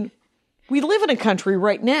I mean, we live in a country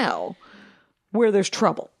right now where there's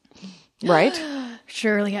trouble, right?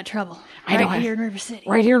 Surely got trouble. Right here in River City.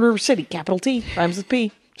 Right here in River City. Capital T, rhymes with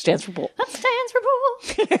P, stands for pool. That stands for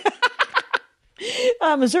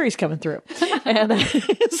pool. Missouri's coming through. And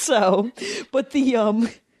but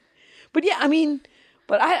yeah, I mean,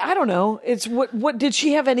 but I don't know. It's what did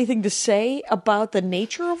she have anything to say about the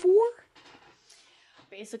nature of war?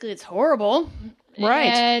 Basically, it's horrible.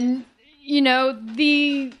 Right. And,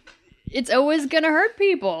 it's always going to hurt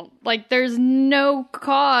people. Like, there's no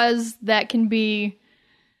cause that can be,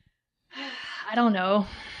 I don't know.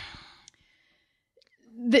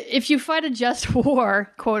 If you fight a just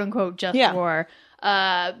war, quote unquote, just war,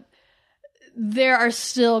 there are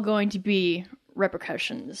still going to be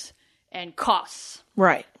repercussions and costs.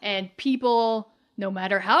 Right. And people, no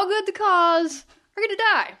matter how good the cause, are going to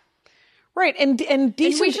die. Right, and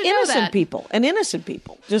decent, innocent people,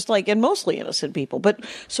 just like, and mostly innocent people. But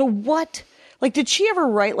so what, like, did she ever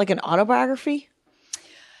write like an autobiography?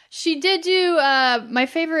 She did do, my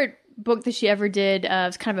favorite book that she ever did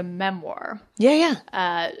was kind of a memoir.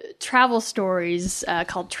 Yeah. Travel stories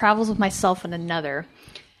called Travels with Myself and Another.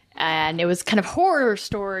 And it was kind of horror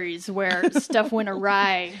stories where stuff went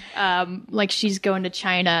awry. Like, she's going to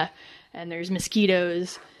China and there's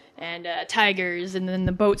mosquitoes and tigers, and then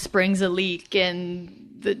the boat springs a leak,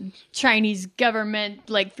 and the Chinese government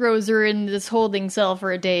throws her in this holding cell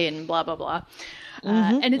for a day, and blah blah blah.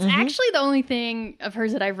 And it's actually the only thing of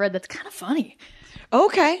hers that I've read that's kind of funny.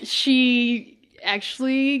 Okay, she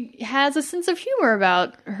actually has a sense of humor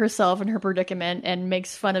about herself and her predicament, and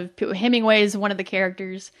makes fun of Hemingway is one of the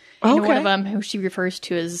characters, and one of them who she refers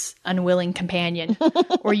to as unwilling companion,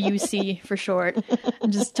 or UC for short,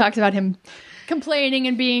 and just talks about him complaining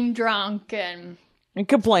and being drunk and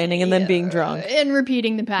complaining and then being drunk and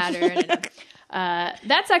repeating the pattern. And,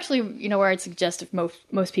 that's actually, where I'd suggest if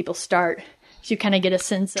most people start, so you kind of get a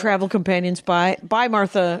sense of Travel Companions by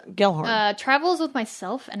Martha Gellhorn. Travels with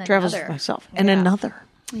Myself and Travels Another. with Myself and Another.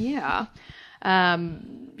 Yeah.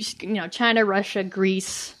 China, Russia,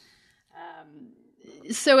 Greece.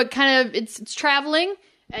 So it kind of, it's traveling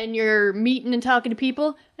and you're meeting and talking to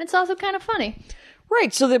people, and it's also kind of funny.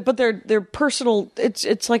 Right. So but they're personal.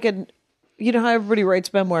 It's like how everybody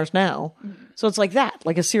writes memoirs now. Mm-hmm. So it's like that,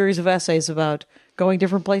 like a series of essays about going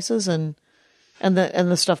different places and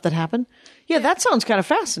the stuff that happened. Yeah, that sounds kind of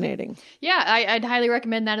fascinating. Yeah, I'd highly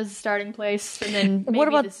recommend that as a starting place. And then maybe what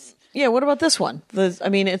about this one?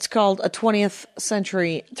 It's called A 20th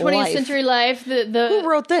Century Life. Century Life. Who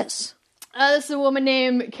wrote this? This is a woman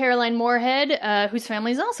named Caroline Moorhead, whose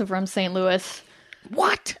family is also from St. Louis.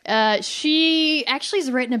 What? She actually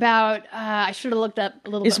is written about, I should have looked up a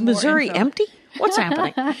little bit more. Is Missouri empty? What's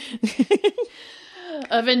happening?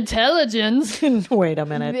 Of intelligence. Wait a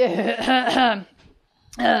minute.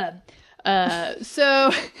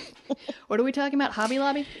 So, what are we talking about? Hobby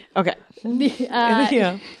Lobby? Okay.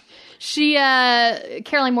 Yeah.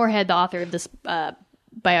 Caroline Moorhead, the author of this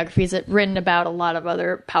biography, has written about a lot of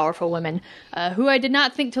other powerful women who I did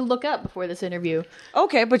not think to look up before this interview.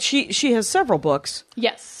 Okay, but she has several books.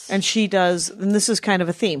 Yes. And she does, and this is kind of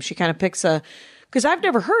a theme. She kind of picks because I've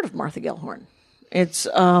never heard of Martha Gellhorn. It's,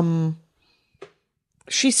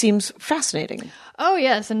 she seems fascinating. Oh,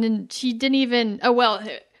 yes. And then she didn't even, well,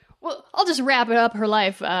 I'll just wrap it up her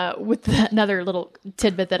life with another little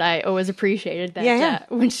tidbit that I always appreciated.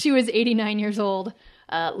 That when she was 89 years old,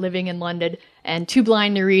 living in London and too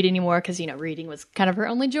blind to read anymore because, reading was kind of her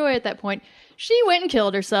only joy at that point, she went and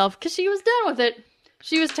killed herself because she was done with it.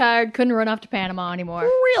 She was tired, couldn't run off to Panama anymore.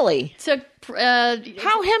 Really? Took,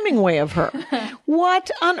 how Hemingway of her. What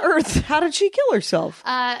on earth? How did she kill herself?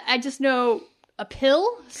 I just know a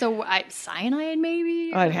pill, so cyanide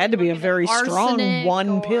maybe? It had to be a very strong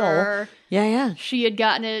one pill. Yeah. She had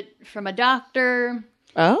gotten it from a doctor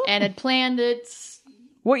and had planned it.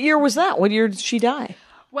 What year was that? What year did she die?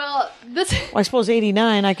 Well, I suppose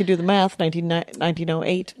 89, I could do the math,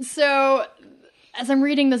 1908. So, as I'm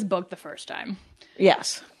reading this book the first time.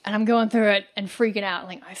 Yes. And I'm going through it and freaking out.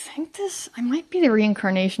 Like, I might be the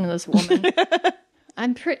reincarnation of this woman.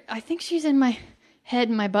 I think she's in my head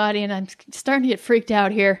and my body, and I'm starting to get freaked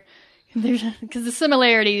out here. Because the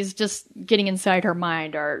similarities just getting inside her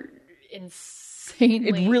mind are insanely...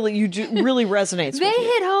 It really resonates with you. They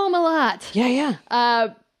hit home a lot. Yeah.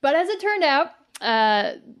 But as it turned out,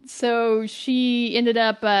 so she ended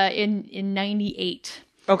up in 98.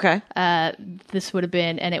 Okay. This would have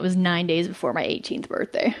been, and it was 9 days before my 18th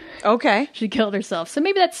birthday. Okay. She killed herself. So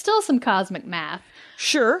maybe that's still some cosmic math.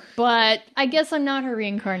 Sure. But I guess I'm not her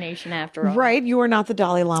reincarnation after all. Right. You are not the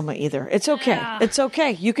Dalai Lama either. It's okay. Yeah. It's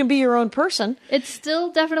okay. You can be your own person. It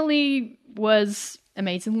still definitely was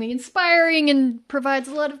amazingly inspiring and provides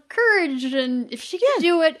a lot of courage. And if she can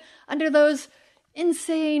do it under those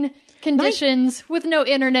insane conditions with no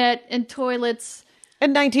internet and toilets.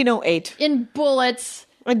 In 1908. In bullets.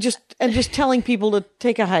 And just telling people to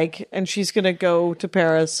take a hike, and she's going to go to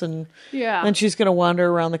Paris, and she's going to wander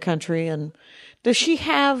around the country. And does she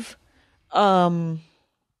have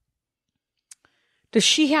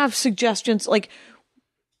suggestions? Like,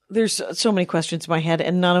 there's so many questions in my head,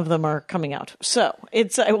 and none of them are coming out. So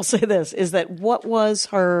I will say this: is that what was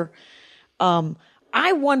her?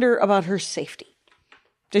 I wonder about her safety.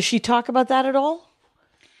 Does she talk about that at all?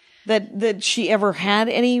 That she ever had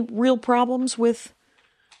any real problems with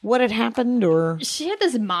what had happened, or she had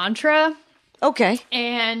this mantra. Okay.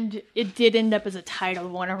 And it did end up as a title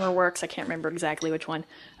of one of her works. I can't remember exactly which one.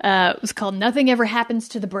 It was called "Nothing Ever Happens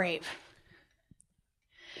to the Brave."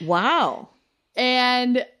 Wow.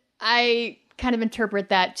 And I kind of interpret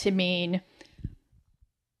that to mean,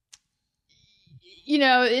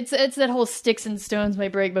 it's that whole sticks and stones may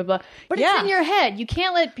break, blah, blah. But it's in your head. You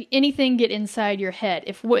can't let anything get inside your head.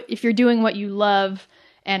 If you're doing what you love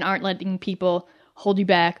and aren't letting people hold you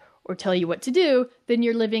back or tell you what to do, then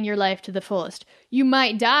you're living your life to the fullest. You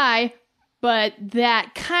might die, but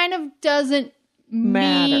that kind of doesn't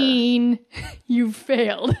mean you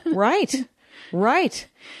failed. Right. If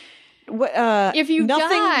you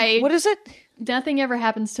die... What is it? Nothing ever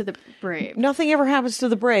happens to the brave. Nothing ever happens to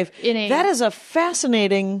the brave. That is a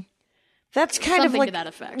fascinating... That's kind of like... Something to that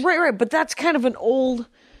effect. Right. But that's kind of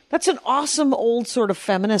that's an awesome old sort of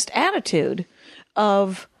feminist attitude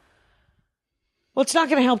of... Well, it's not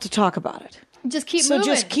going to help to talk about it. Just keep moving. So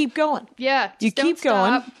just keep going. Yeah. You keep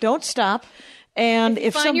going. Don't stop. And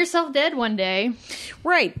if you find yourself dead one day,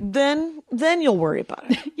 right, then you'll worry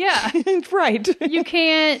about it. Yeah. Right. You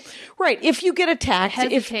can't. Right. If you get attacked,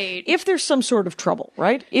 hesitate. if there's some sort of trouble,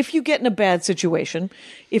 right? If you get in a bad situation,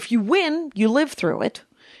 if you win, you live through it.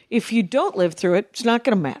 If you don't live through it, it's not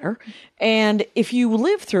going to matter. And if you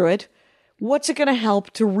live through it, what's it going to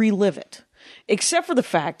help to relive it? Except for the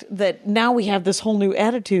fact that now we have this whole new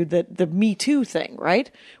attitude, that the Me Too thing, right?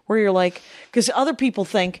 Where you're like, because other people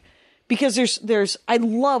think, because there's, I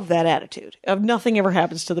love that attitude of nothing ever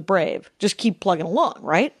happens to the brave. Just keep plugging along,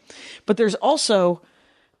 right? But there's also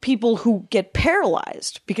people who get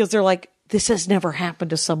paralyzed because they're like, this has never happened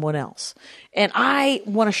to someone else. And I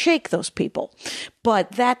want to shake those people.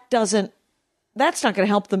 But that's not going to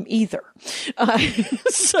help them either.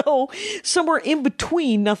 So somewhere in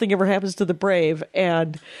between nothing ever happens to the brave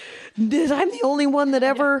and I'm the only one that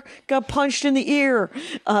ever got punched in the ear,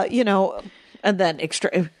 and then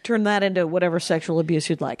turn that into whatever sexual abuse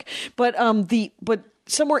you'd like. But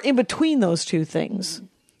somewhere in between those two things.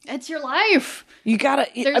 It's your life. You gotta,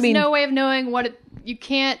 There's no way of knowing you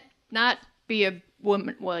can't not be a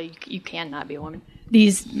woman. Well, you can not be a woman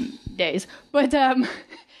these days. But,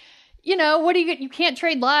 what do you can't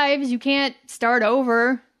trade lives. You can't start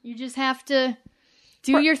over. You just have to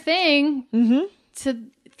do your thing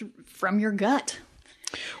from your gut.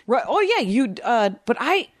 Right. Oh yeah. But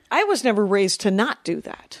I was never raised to not do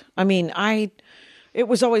that. I mean, it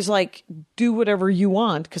was always like, do whatever you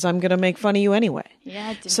want because I'm going to make fun of you anyway.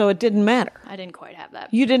 Yeah. So it didn't matter. I didn't quite have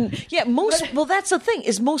that. You didn't. Yeah. Well, that's the thing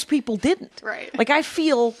is most people didn't. Right. Like I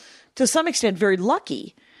feel to some extent very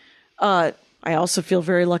lucky. I also feel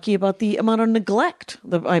very lucky about the amount of neglect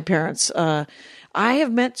that my parents. I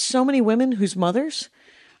have met so many women whose mothers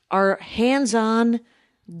are hands-on,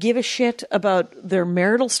 give a shit about their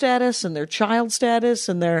marital status and their child status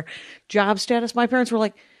and their job status. My parents were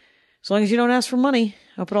like, as long as you don't ask for money,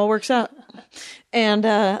 hope it all works out. And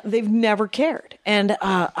they've never cared. And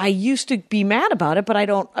I used to be mad about it, but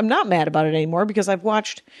I'm not mad about it anymore because I've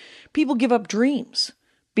watched people give up dreams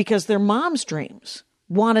because their mom's dreams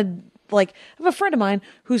wanted, like, I have a friend of mine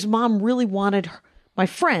whose mom really wanted my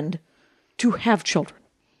friend to have children.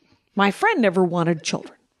 My friend never wanted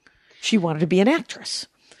children. She wanted to be an actress.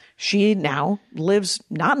 She now lives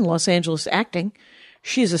not in Los Angeles acting.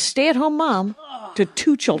 She's a stay-at-home mom to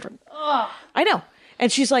 2 children. I know.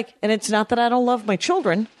 And she's like, and it's not that I don't love my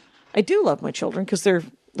children. I do love my children because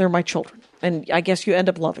they're my children. And I guess you end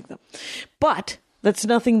up loving them. But that's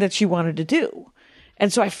nothing that she wanted to do.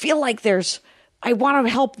 And so I feel like I want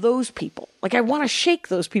to help those people. Like I want to shake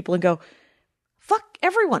those people and go, fuck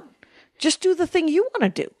everyone. Just do the thing you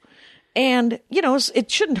want to do. And,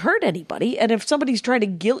 it shouldn't hurt anybody. And if somebody's trying to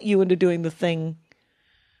guilt you into doing the thing,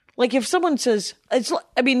 like if someone says,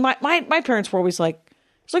 my parents were always like,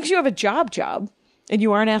 as long as you have a job, and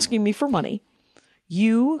you aren't asking me for money,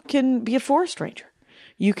 you can be a forest ranger.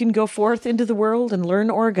 You can go forth into the world and learn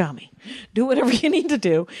origami. Do whatever you need to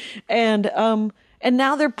do. And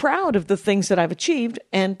now they're proud of the things that I've achieved.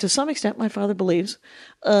 And to some extent, my father believes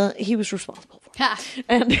he was responsible for it.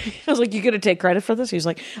 And I was like, you going to take credit for this? He's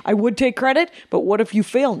like, I would take credit, but what if you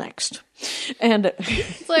fail next? And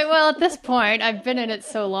it's like, well, at this point, I've been in it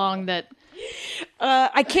so long that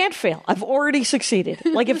I can't fail. I've already succeeded.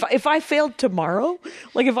 Like if I failed tomorrow,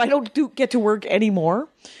 like if I don't get to work anymore,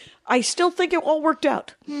 I still think it all worked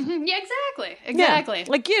out. Mm-hmm. Yeah, exactly. Yeah.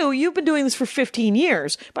 Like you've been doing this for 15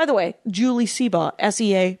 years. By the way, Julie Seabaugh,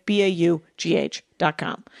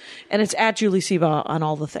 SEABAUGH.com. And it's at Julie Seabaugh on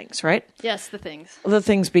all the things, right? Yes, the things. The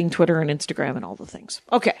things being Twitter and Instagram and all the things.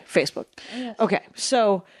 Okay, Facebook. Oh, yes. Okay,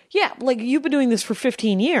 so yeah, like you've been doing this for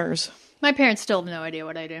 15 years. My parents still have no idea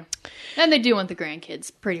what I do. And they do want the grandkids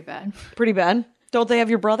pretty bad. Pretty bad? Don't they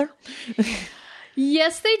have your brother?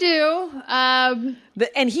 Yes, they do. And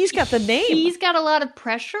he's got the name. He's got a lot of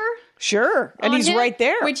pressure. Sure. And he's right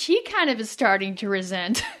there. Which he kind of is starting to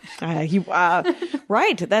resent.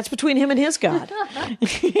 Right. That's between him and his God.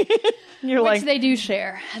 Which they do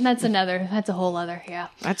share. And that's a whole other, yeah.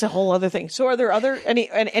 That's a whole other thing. So are there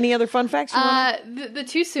any other fun facts? The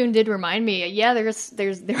too soon did remind me. Yeah, there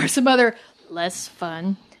are some other less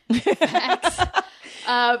fun facts.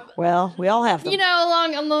 Well, we all have them.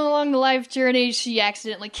 Along the life journey, she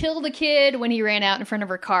accidentally killed a kid when he ran out in front of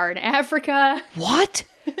her car in Africa. What?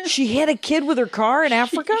 She hit a kid with her car in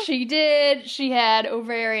Africa? She did. She had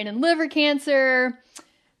ovarian and liver cancer.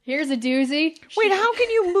 Here's a doozy. Wait, how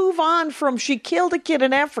can you move on from she killed a kid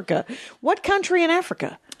in Africa? What country in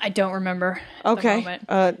Africa? I don't remember. Okay.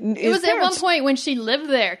 It was at one point when she lived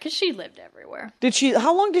there, because she lived everywhere.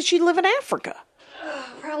 How long did she live in Africa?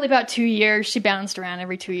 Probably about 2 years. She bounced around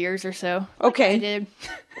every 2 years or so. Okay. I did.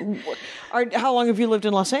 How long have you lived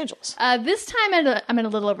in Los Angeles? This time I'm in a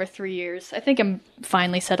little over 3 years. I think I'm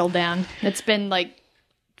finally settled down. It's been like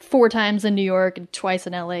 4 times in New York and twice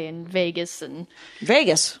in LA and Vegas.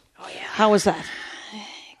 Vegas? Oh, yeah. How was that? I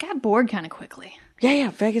got bored kind of quickly.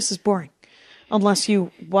 Yeah. Vegas is boring. Unless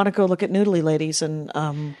you want to go look at noodly ladies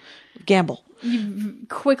and gamble. You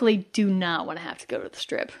quickly do not want to have to go to the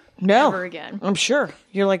Strip. No, ever again. I'm sure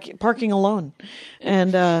you're like parking alone.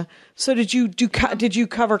 And so did you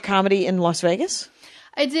cover comedy in Las Vegas?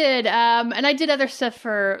 I did, and I did other stuff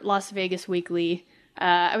for Las Vegas Weekly.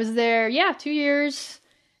 I was there, 2 years,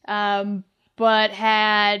 but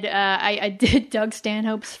I did Doug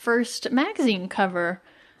Stanhope's first magazine cover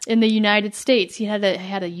in the United States. He had a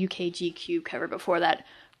UKGQ cover before that,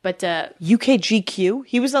 but UKGQ.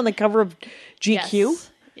 He was on the cover of GQ. Yes.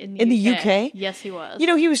 In the UK? Yes, he was.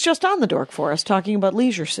 He was just on the Dork Forest talking about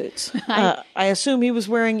leisure suits. I assume he was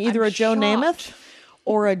wearing either a Joe Namath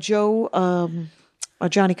or a Johnny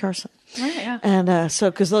Carson. Right, yeah. And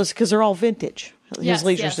because they're all vintage, his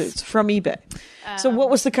leisure suits from eBay. So what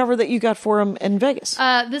was the cover that you got for him in Vegas?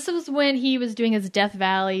 This was when he was doing his Death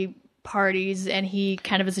Valley parties, and he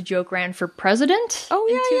kind of as a joke ran for president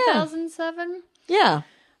in 2007. Yeah.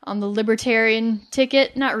 on the libertarian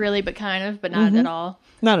ticket. Not really, but kind of, but not at all.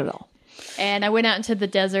 Not at all. And I went out into the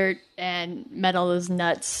desert and met all those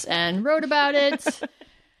nuts and wrote about it.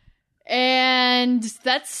 And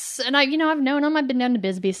I've known him. I've been down to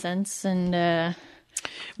Bisbee since. And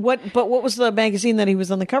what was the magazine that he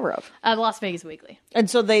was on the cover of? Las Vegas Weekly. And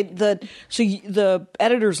so the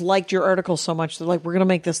editors liked your article so much they're like, we're going to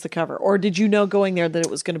make this the cover. Or did you know going there that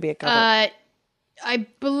it was going to be a cover? I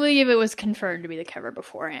believe it was confirmed to be the cover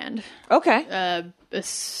beforehand. Okay.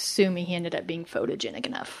 Assuming he ended up being photogenic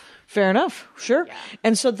enough. Fair enough. Sure. Yeah.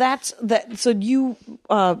 And so that's that. So you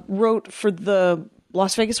wrote for the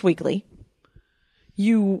Las Vegas Weekly.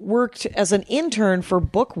 You worked as an intern for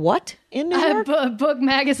Book What in New York? Book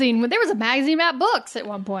magazine. There was a magazine about books at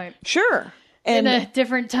one point. Sure. And in a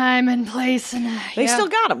different time and place. And they still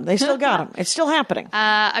got them. They still got them. It's still happening.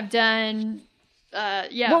 I've done,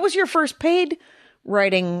 What was your first paid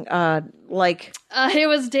writing like? It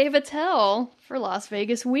was Dave Attell for Las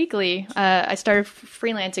Vegas Weekly. I started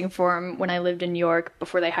freelancing for him when I lived in New York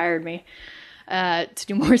before they hired me to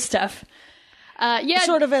do more stuff.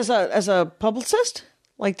 Sort of as a publicist,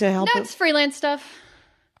 like to help. No, it's freelance stuff.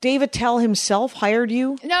 Dave Attell himself hired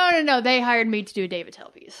you? No. They hired me to do a Dave Attell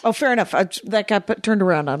piece. Oh, fair enough. That got turned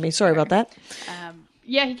around on me. Sorry about that.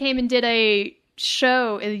 He came and did a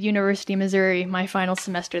show at the University of Missouri, my final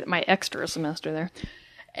semester, my extra semester there.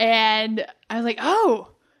 And I was like, oh,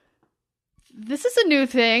 this is a new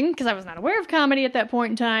thing, because I was not aware of comedy at that point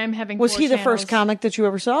in time. Was he the first comic that you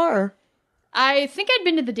ever saw, or? I think I'd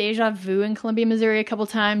been to the Deja Vu in Columbia, Missouri a couple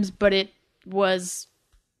times, but it was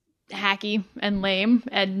hacky and lame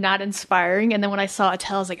and not inspiring. And then when I saw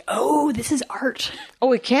Attell, I was like, oh, this is art.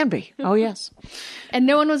 Oh, it can be. Oh, yes. And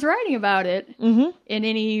no one was writing about it in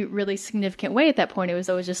any really significant way at that point. It was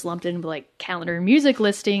always just lumped in with like calendar and music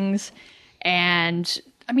listings. And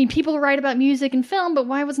I mean, people write about music and film, but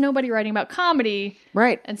why was nobody writing about comedy?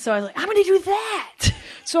 Right. And so I was like, I'm going to do that.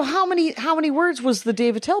 So how many words was the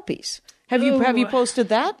Dave Attell piece? Have you posted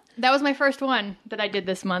that? That was my first one that I did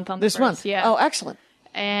this month on this month. Yeah. Oh, excellent.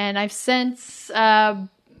 And I've since,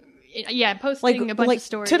 posting a bunch of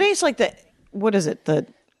stories. Today's like what is it? The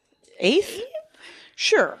 8th?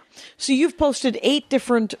 Sure. So you've posted 8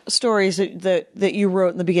 different stories that you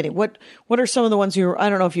wrote in the beginning. What are some of the ones I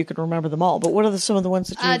don't know if you can remember them all, but what are some of the ones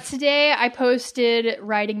that you today I posted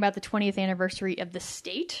writing about the 20th anniversary of the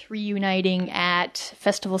state reuniting at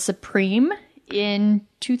Festival Supreme in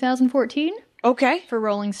 2014. Okay. For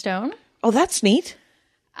Rolling Stone. Oh, that's neat.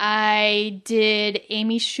 I did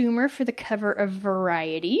Amy Schumer for the cover of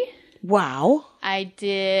Variety. Wow. I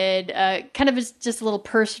did kind of just a little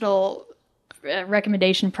personal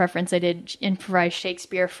recommendation preference. I did Improvised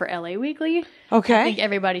Shakespeare for LA Weekly. Okay. I think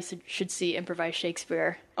everybody should see Improvised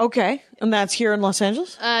Shakespeare. Okay. And that's here in Los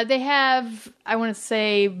Angeles? They have, I want to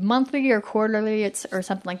say, monthly or quarterly or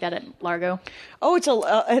something like that at Largo. Oh,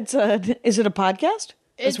 is it a podcast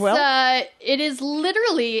as well? It is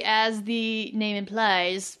literally, as the name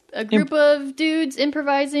implies, a group of dudes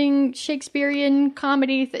improvising Shakespearean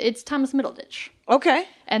comedy. It's Thomas Middleditch. Okay.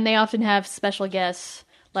 And they often have special guests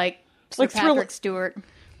like Sir Patrick Stewart.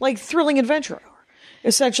 Like Thrilling Adventure Hour,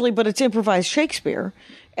 essentially, but it's improvised Shakespeare.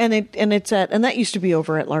 And that used to be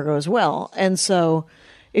over at Largo as well. And so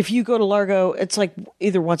if you go to Largo, it's like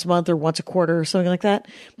either once a month or once a quarter or something like that.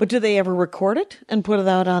 But do they ever record it and put it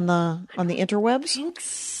out on the interwebs? I think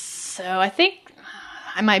so. I think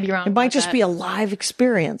I might be wrong. It might just be a live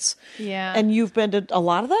experience. Yeah. And you've been to a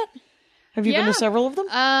lot of that? Have you been to several of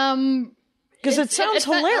them? Because it sounds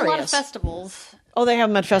hilarious. A lot of festivals. Oh, they have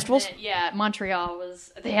them at festivals? Montreal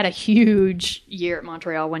they had a huge year at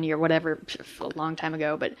Montreal one year, whatever, a long time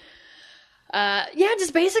ago. But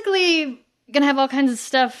just basically gonna have all kinds of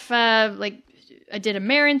stuff. Like I did a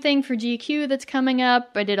Marin thing for GQ that's coming up.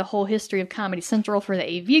 I did a whole history of Comedy Central for the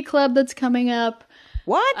AV Club that's coming up.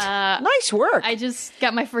 What? Nice work. I just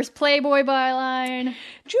got my first Playboy byline.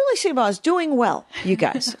 Julie Seabaugh is doing well, you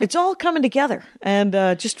guys. It's all coming together. And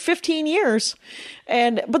just 15 years.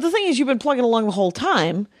 But the thing is, you've been plugging along the whole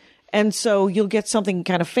time. And so you'll get something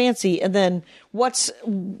kind of fancy. And then what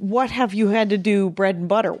have you had to do bread and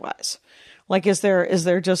butter wise? Like, is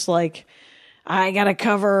there just like, I got to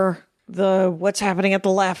cover what's happening at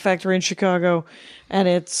the Laugh Factory in Chicago. And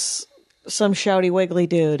it's some shouty wiggly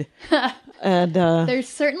dude. And there's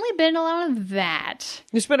certainly been a lot of that.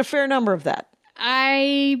 There's been a fair number of that.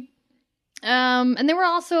 And there were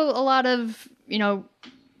also a lot of,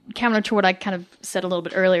 counter to what I kind of said a little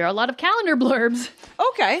bit earlier, a lot of calendar blurbs.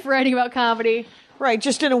 Okay. Writing about comedy. Right,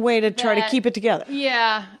 just in a way to try to keep it together.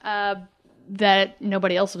 Yeah, that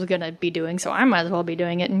nobody else was going to be doing, so I might as well be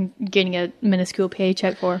doing it and getting a minuscule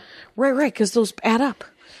paycheck for. Right, because those add up.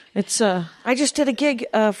 It's I just did a gig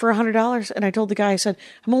for $100, and I told the guy, I said,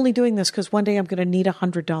 I'm only doing this because one day I'm going to need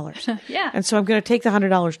 $100. Yeah. And so I'm going to take the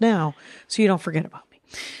 $100 now so you don't forget about me.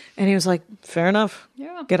 And he was like, fair enough.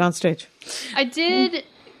 Yeah. Get on stage. I did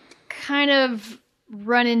kind of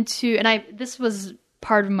run into, and this was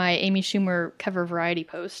part of my Amy Schumer cover variety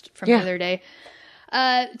post from the other day.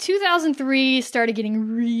 2003 started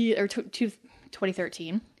getting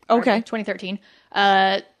 2013. Okay. 2013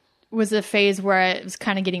 was a phase where it was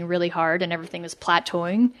kind of getting really hard and everything was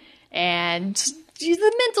plateauing, and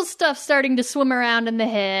the mental stuff starting to swim around in the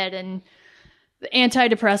head, and the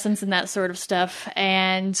antidepressants and that sort of stuff.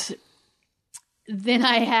 And then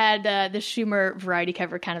I had the Schumer variety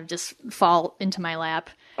cover kind of just fall into my lap.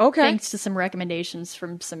 Okay. Thanks to some recommendations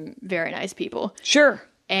from some very nice people. Sure.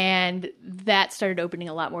 And that started opening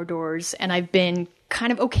a lot more doors, and I've been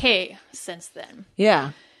kind of okay since then.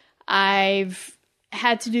 Yeah. I've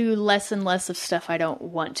had to do less and less of stuff I don't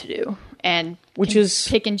want to do, and which is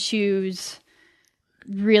pick and choose,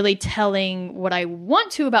 really telling what I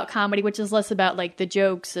want to about comedy, which is less about like the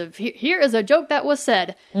jokes of here is a joke that was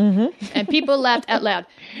said and people laughed out loud,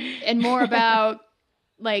 and more about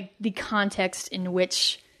like the context in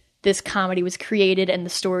which this comedy was created and the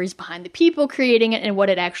stories behind the people creating it and what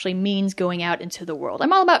it actually means going out into the world.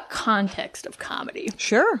 I'm all about context of comedy.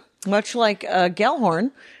 Sure. Much like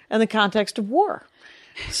Gellhorn and the context of war.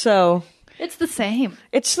 So it's the same.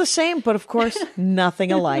 It's the same, but of course,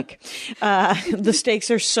 nothing alike. The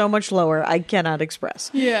stakes are so much lower. I cannot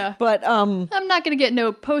express. Yeah. But I'm not going to get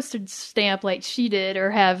no postage stamp like she did,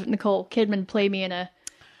 or have Nicole Kidman play me in a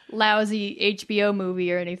lousy HBO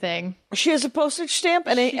movie or anything. She has a postage stamp,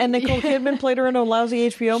 and Nicole Kidman played her in a lousy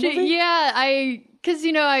HBO movie? Yeah, because,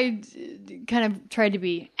 I kind of tried to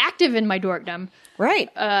be active in my dorkdom. Right.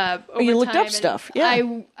 You looked up stuff.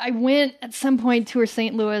 Yeah. I went at some point to her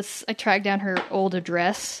St. Louis. I tracked down her old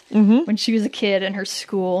address when she was a kid in her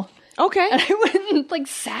school. Okay. And I went and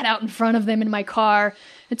sat out in front of them in my car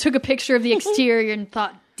and took a picture of the exterior and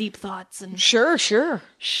thought deep thoughts. And Sure.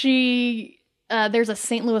 she... there's a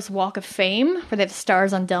St. Louis Walk of Fame where they have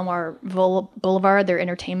stars on Delmar Boulevard, their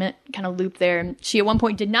entertainment kind of loop there. And she at one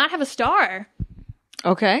point did not have a star.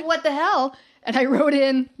 Okay. What the hell? And I wrote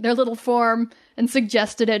in their little form and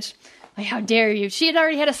suggested it. Like, how dare you? She had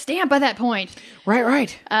already had a stamp by that point.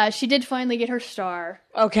 Right. She did finally get her star.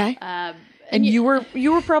 Okay. And you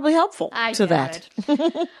were probably helpful to that.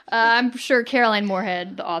 I'm sure Caroline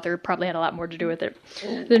Moorhead, the author, probably had a lot more to do with it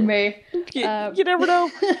than me. You never know.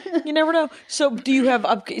 You never know. So do you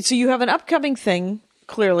have you have an upcoming thing?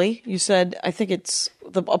 Clearly, you said, I think it's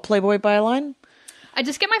a Playboy byline. I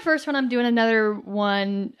just get my first one. I'm doing another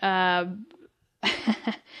one. Well,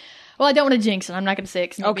 I don't want to jinx it. I'm not going to say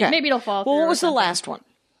it. Maybe it'll fall through. Well, what was the last one?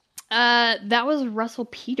 That was Russell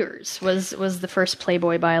Peters was the first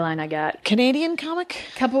Playboy byline I got. Canadian comic?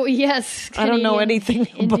 Yes. Canadian, I don't know anything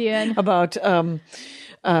about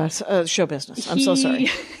show business. I'm so sorry.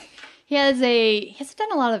 He hasn't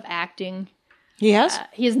done a lot of acting. He has?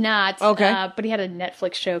 He has not. Okay. But he had a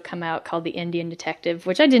Netflix show come out called The Indian Detective,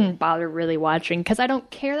 which I didn't bother really watching because I don't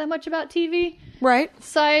care that much about TV. Right.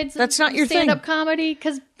 Besides, that's not your stand-up comedy,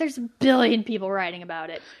 because there's a billion people writing about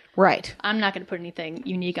it. Right. I'm not going to put anything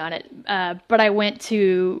unique on it. But I went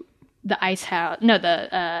to the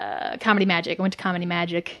Comedy Magic. I went to Comedy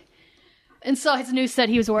Magic and saw his new set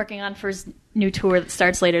he was working on for his new tour that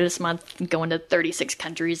starts later this month, going to 36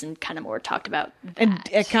 countries, and kind of more talked about that.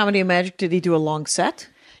 And at Comedy Magic, did he do a long set?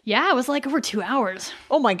 Yeah, it was like over 2 hours.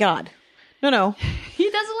 Oh my God. No. He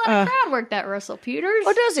does a lot of crowd work, that Russell Peters.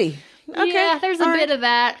 Oh, does he? Okay. Yeah, there's a bit of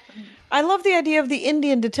that. I love the idea of the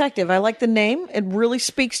Indian Detective. I like the name. It really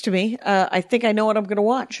speaks to me. I think I know what I'm going to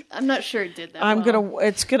watch. I'm not sure it did that.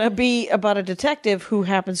 It's going to be about a detective who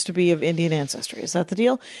happens to be of Indian ancestry. Is that the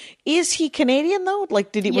deal? Is he Canadian though?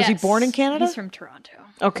 Was he born in Canada? He's from Toronto.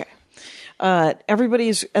 Okay. Everybody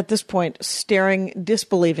is at this point staring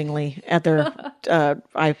disbelievingly at their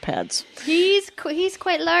iPads. He's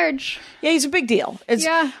quite large. Yeah, he's a big deal.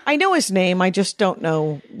 I know his name. I just don't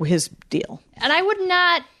know his deal. And I would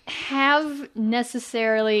not have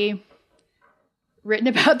necessarily written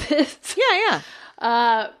about this. Yeah.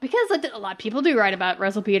 Because a lot of people do write about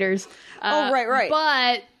Russell Peters. Right. But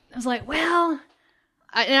I was like, well,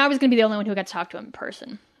 I was going to be the only one who got to talk to him in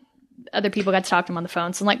person. Other people got to talk to him on the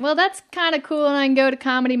phone. So I'm like, well, that's kind of cool. And I can go to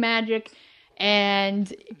Comedy Magic,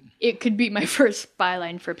 and it could be my first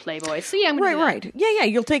byline for Playboy. So yeah, I'm going to do that. Right. Yeah.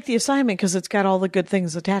 You'll take the assignment because it's got all the good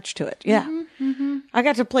things attached to it. Yeah. Mm-hmm. I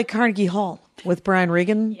got to play Carnegie Hall with Brian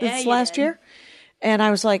Regan this last year. And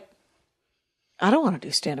I was like, I don't want to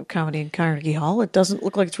do stand-up comedy in Carnegie Hall. It doesn't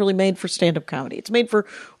look like it's really made for stand-up comedy. It's made for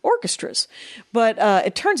orchestras. But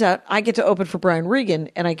it turns out I get to open for Brian Regan,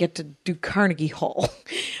 and I get to do Carnegie Hall.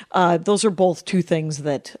 Those are both two things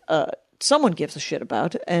that someone gives a shit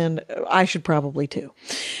about, and I should probably too.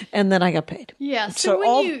 And then I got paid. Yeah, so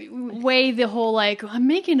when you weigh the whole, like, I'm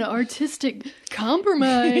making an artistic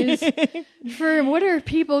compromise for what are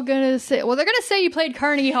people going to say? Well, they're going to say you played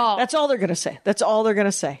Carnegie Hall. That's all they're going to say. That's all they're going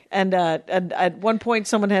to say. And at one point,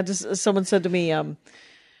 someone said to me,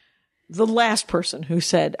 the last person who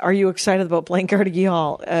said, "Are you excited about playing Carnegie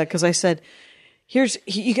Hall?" Because I said,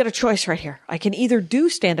 you get a choice right here. I can either do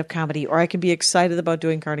stand-up comedy or I can be excited about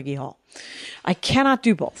doing Carnegie Hall. I cannot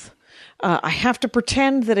do both. I have to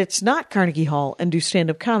pretend that it's not Carnegie Hall and do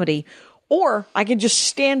stand-up comedy, or I can just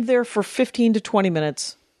stand there for 15 to 20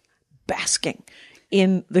 minutes basking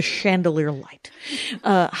in the chandelier light.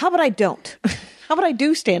 How about I don't? How about I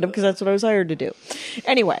do stand-up because that's what I was hired to do?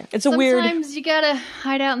 Anyway, it's a weird... Sometimes you gotta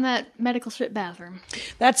hide out in that medical strip bathroom.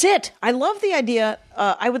 That's it. I love the idea.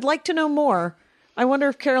 I would like to know more. I wonder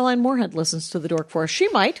if Caroline Moorhead listens to the Dork Forest. She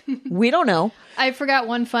might. We don't know. I forgot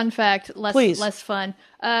one fun fact. Less fun.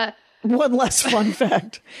 One less fun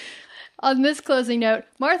fact. On this closing note,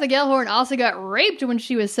 Martha Gellhorn also got raped when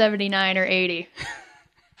she was 79 or 80.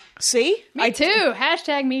 See? Me too.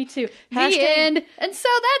 Hashtag me too. The end. And so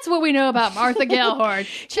that's what we know about Martha Gellhorn.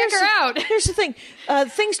 Check her out. Here's the thing.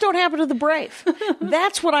 Things don't happen to the brave.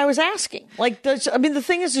 That's what I was asking. Like, the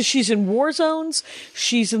thing is she's in war zones.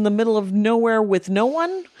 She's in the middle of nowhere with no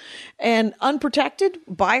one and unprotected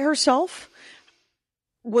by herself.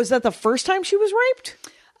 Was that the first time she was raped?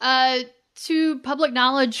 To public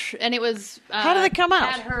knowledge, and it was... How did it come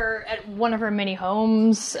out? At one of her many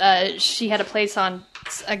homes. She had a place on...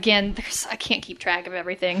 Again, I can't keep track of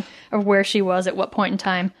everything, of where she was at what point in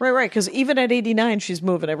time. Right, because even at 89, she's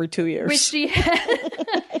moving every 2 years. Which she had...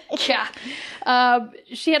 yeah.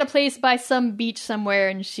 She had a place by some beach somewhere,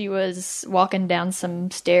 and she was walking down some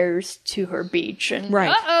stairs to her beach, and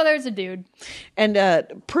there's a dude.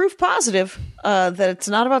 And proof positive that it's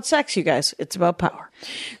not about sex, you guys. It's about power.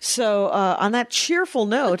 So on that cheerful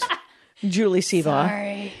note... Julie Seabaugh.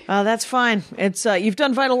 Sorry. That's fine. It's you've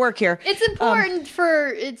done vital work here. It's important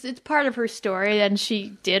it's part of her story, and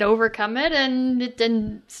she did overcome it, and it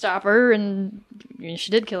didn't stop her, and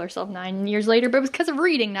she did kill herself 9 years later, but it was because of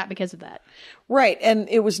reading, not because of that. Right, and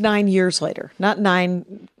it was 9 years later, not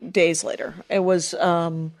 9 days later. It was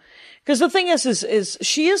because the thing is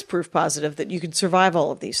she is proof positive that you can survive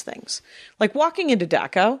all of these things. Like walking into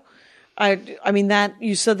Dachau, I mean that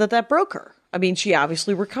you said that broke her. I mean, she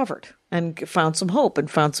obviously recovered and found some hope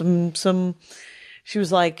and found some, she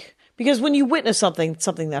was like, because when you witness something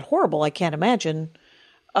that horrible, I can't imagine,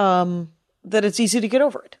 that it's easy to get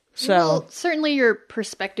over it. So well, certainly your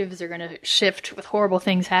perspectives are going to shift with horrible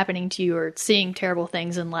things happening to you or seeing terrible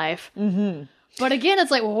things in life. Mm-hmm. But again,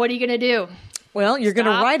 it's like, well, what are you going to do? Well, you're going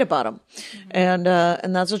to write about them. Mm-hmm.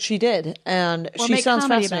 And that's what she did. And she sounds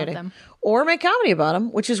fascinating. Or make comedy about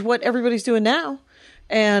them, which is what everybody's doing now.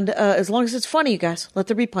 And as long as it's funny, you guys, let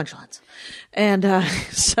there be punchlines. And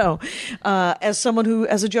so as someone who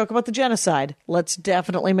has a joke about the genocide, let's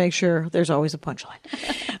definitely make sure there's always a punchline.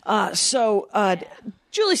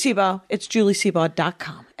 Julie Seabaugh, it's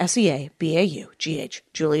julieseabaugh.com. Seabaugh.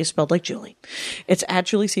 Julie is spelled like Julie. It's at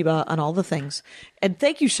Julie Seabaugh on all the things. And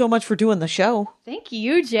thank you so much for doing the show. Thank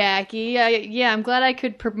you, Jackie. I'm glad I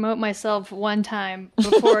could promote myself one time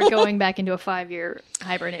before going back into a 5-year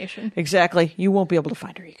hibernation. Exactly. You won't be able to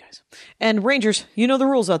find her, you guys. And Rangers, you know the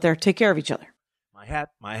rules out there. Take care of each other. My hat,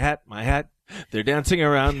 my hat, my hat. They're dancing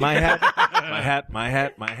around my hat. My hat, my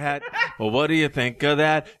hat, my hat. Well, what do you think of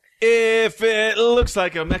that? If it looks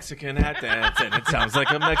like a Mexican hat dance and it sounds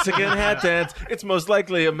like a Mexican hat dance, it's most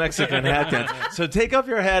likely a Mexican hat dance. So take off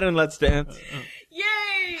your hat and let's dance.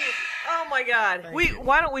 Yay! Oh my God.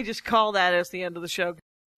 Why don't we just call that as the end of the show?